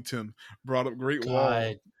probably Tim, brought up Great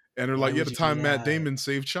Wall. And they're like, the time Matt Damon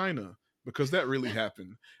saved China, because that really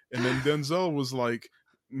happened. And then Denzel was like,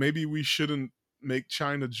 maybe we shouldn't make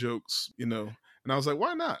China jokes, And I was like,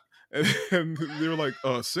 why not? And they were like,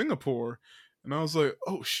 Singapore. And I was like,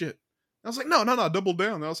 oh shit. I was like, no, double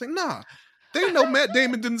down. And I was like, nah. They know Matt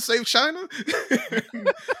Damon didn't save China.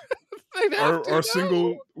 Our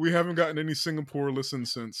single, we haven't gotten any Singapore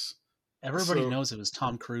listens since. Everybody knows it was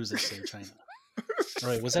Tom Cruise that saved China.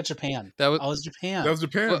 Right? Was that Japan? That was Japan. That was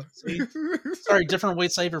Japan. Well, sorry, different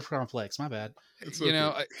weight saver complex. My bad.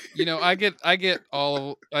 I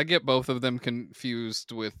get both of them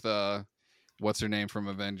confused with what's her name from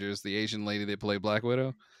Avengers, the Asian lady that played Black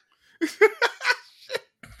Widow.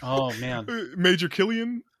 Oh man, Major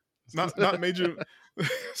Killian. Not Major.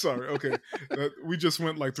 Sorry. Okay, we just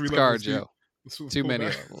went like 3 levels. Joe. Too many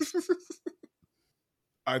levels.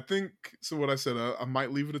 I think so. What I said, I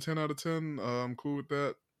might leave it a 10 out of 10. I'm cool with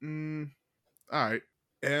that. All right,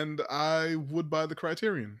 and I would buy the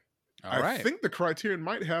Criterion. I think the Criterion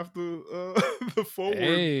might have the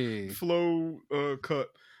forward flow cut,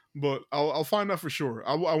 but I'll find out for sure.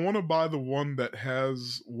 I want to buy the one that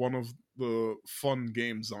has one of the fun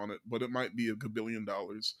games on it, but it might be $1 billion.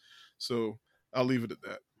 So I'll leave it at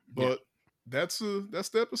that. But that's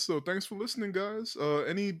the episode. Thanks for listening, guys.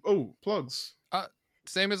 Any plugs?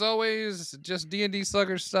 Same as always, just D&D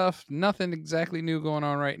Slugger stuff. Nothing exactly new going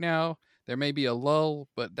on right now. There may be a lull,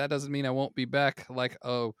 but that doesn't mean I won't be back like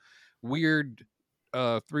a weird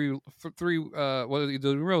three what are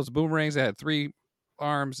the real boomerangs that had 3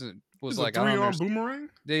 arms and was like, I don't 3-arm understand. boomerang?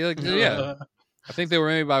 They like yeah. I think they were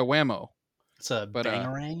made by Whammo. It's a But,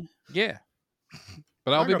 bangarang. Yeah.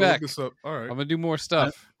 But I'll I be gotta back. look this up. All right. I'm gonna do more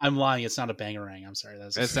stuff. I'm lying. It's not a bangarang. I'm sorry.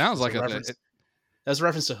 It sounds like a reference. That's a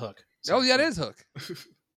reference to Hook. Oh yeah, it is Hook.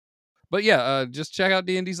 But yeah, just check out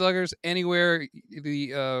D&D Sluggers anywhere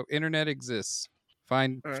the internet exists.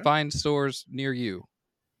 Find stores near you.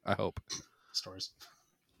 I hope. Stores.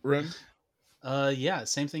 Ren? Yeah,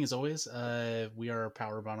 same thing as always. We are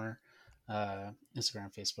Power Bomber,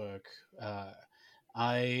 Instagram, Facebook.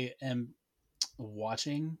 I am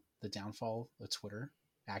watching the downfall of Twitter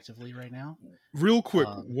actively right now. Real quick,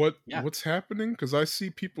 what's happening? Because I see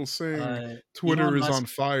people saying Twitter Elon is Musk, on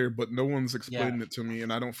fire, but no one's explaining it to me,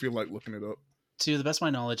 and I don't feel like looking it up. To the best of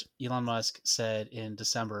my knowledge, Elon Musk said in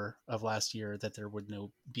December of last year that there would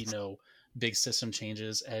be no big system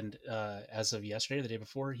changes, and as of yesterday, the day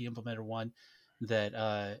before, he implemented one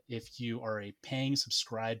that if you are a paying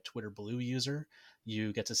subscribed Twitter Blue user,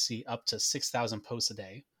 you get to see up to 6,000 posts a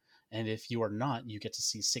day, and if you are not, you get to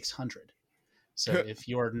see 600. So if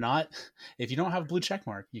you don't have a blue check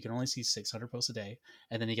mark, you can only see 600 posts a day,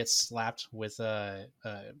 and then you get slapped with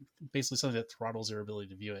basically something that throttles your ability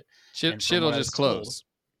to view it. Shit'll just close.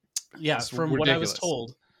 From what I was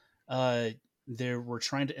told, they were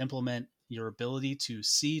trying to implement your ability to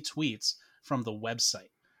see tweets from the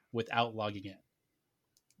website without logging in.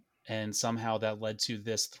 And somehow that led to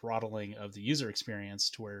this throttling of the user experience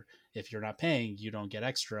to where if you're not paying, you don't get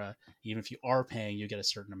extra. Even if you are paying, you get a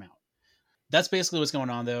certain amount. That's basically what's going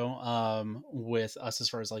on, though, with us as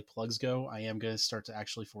far as like plugs go. I am going to start to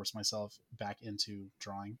actually force myself back into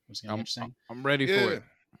drawing, which is going to be interesting. I'm ready for it.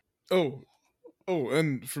 Oh,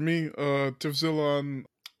 and for me, Tiffzilla on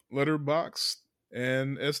Letterboxd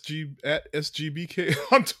and SGBK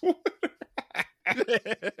on Twitter.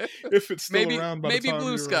 If it's still around by the time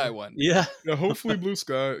Blue Sky one. Yeah, hopefully Blue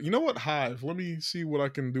Sky. You know what? Hive. Let me see what I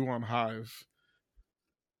can do on Hive.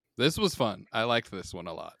 This was fun. I liked this one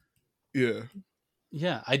a lot.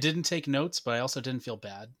 Yeah, I didn't take notes, but I also didn't feel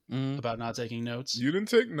bad about not taking notes. You didn't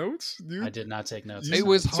take notes? I did not take notes. It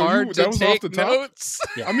was hard to take notes.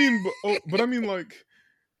 Yeah. I mean, but I mean, like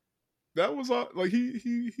that was like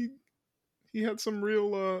he had some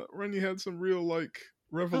real Ren. You had some real like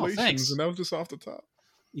revelations, and that was just off the top.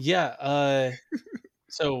 Yeah.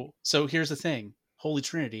 So here's the thing: Holy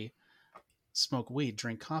Trinity: smoke weed,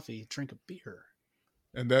 drink coffee, drink a beer.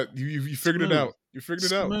 And that you figured it out. You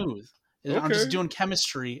figured it out. Smooth. Okay. I'm just doing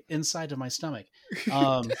chemistry inside of my stomach.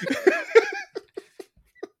 Yeah.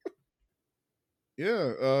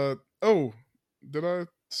 Did I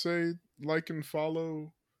say like and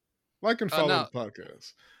follow the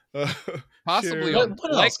podcast? Possibly what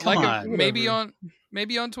else?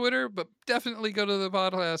 Maybe on Twitter, but definitely go to the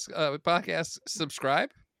podcast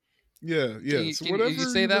subscribe. Yeah. Can you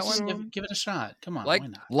say that one? Give it a shot. Come on, why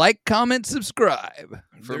not? Like, comment, subscribe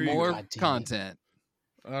for more content.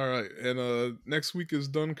 All right, and next week is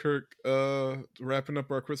Dunkirk, wrapping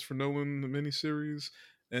up our Christopher Nolan miniseries,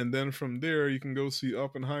 and then from there you can go see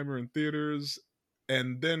Oppenheimer in theaters,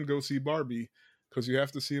 and then go see Barbie, because you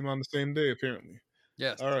have to see them on the same day apparently.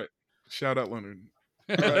 Yes. All right, shout out Leonard.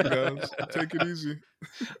 All right, guys, take it easy.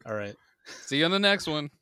 All right, see you on the next one.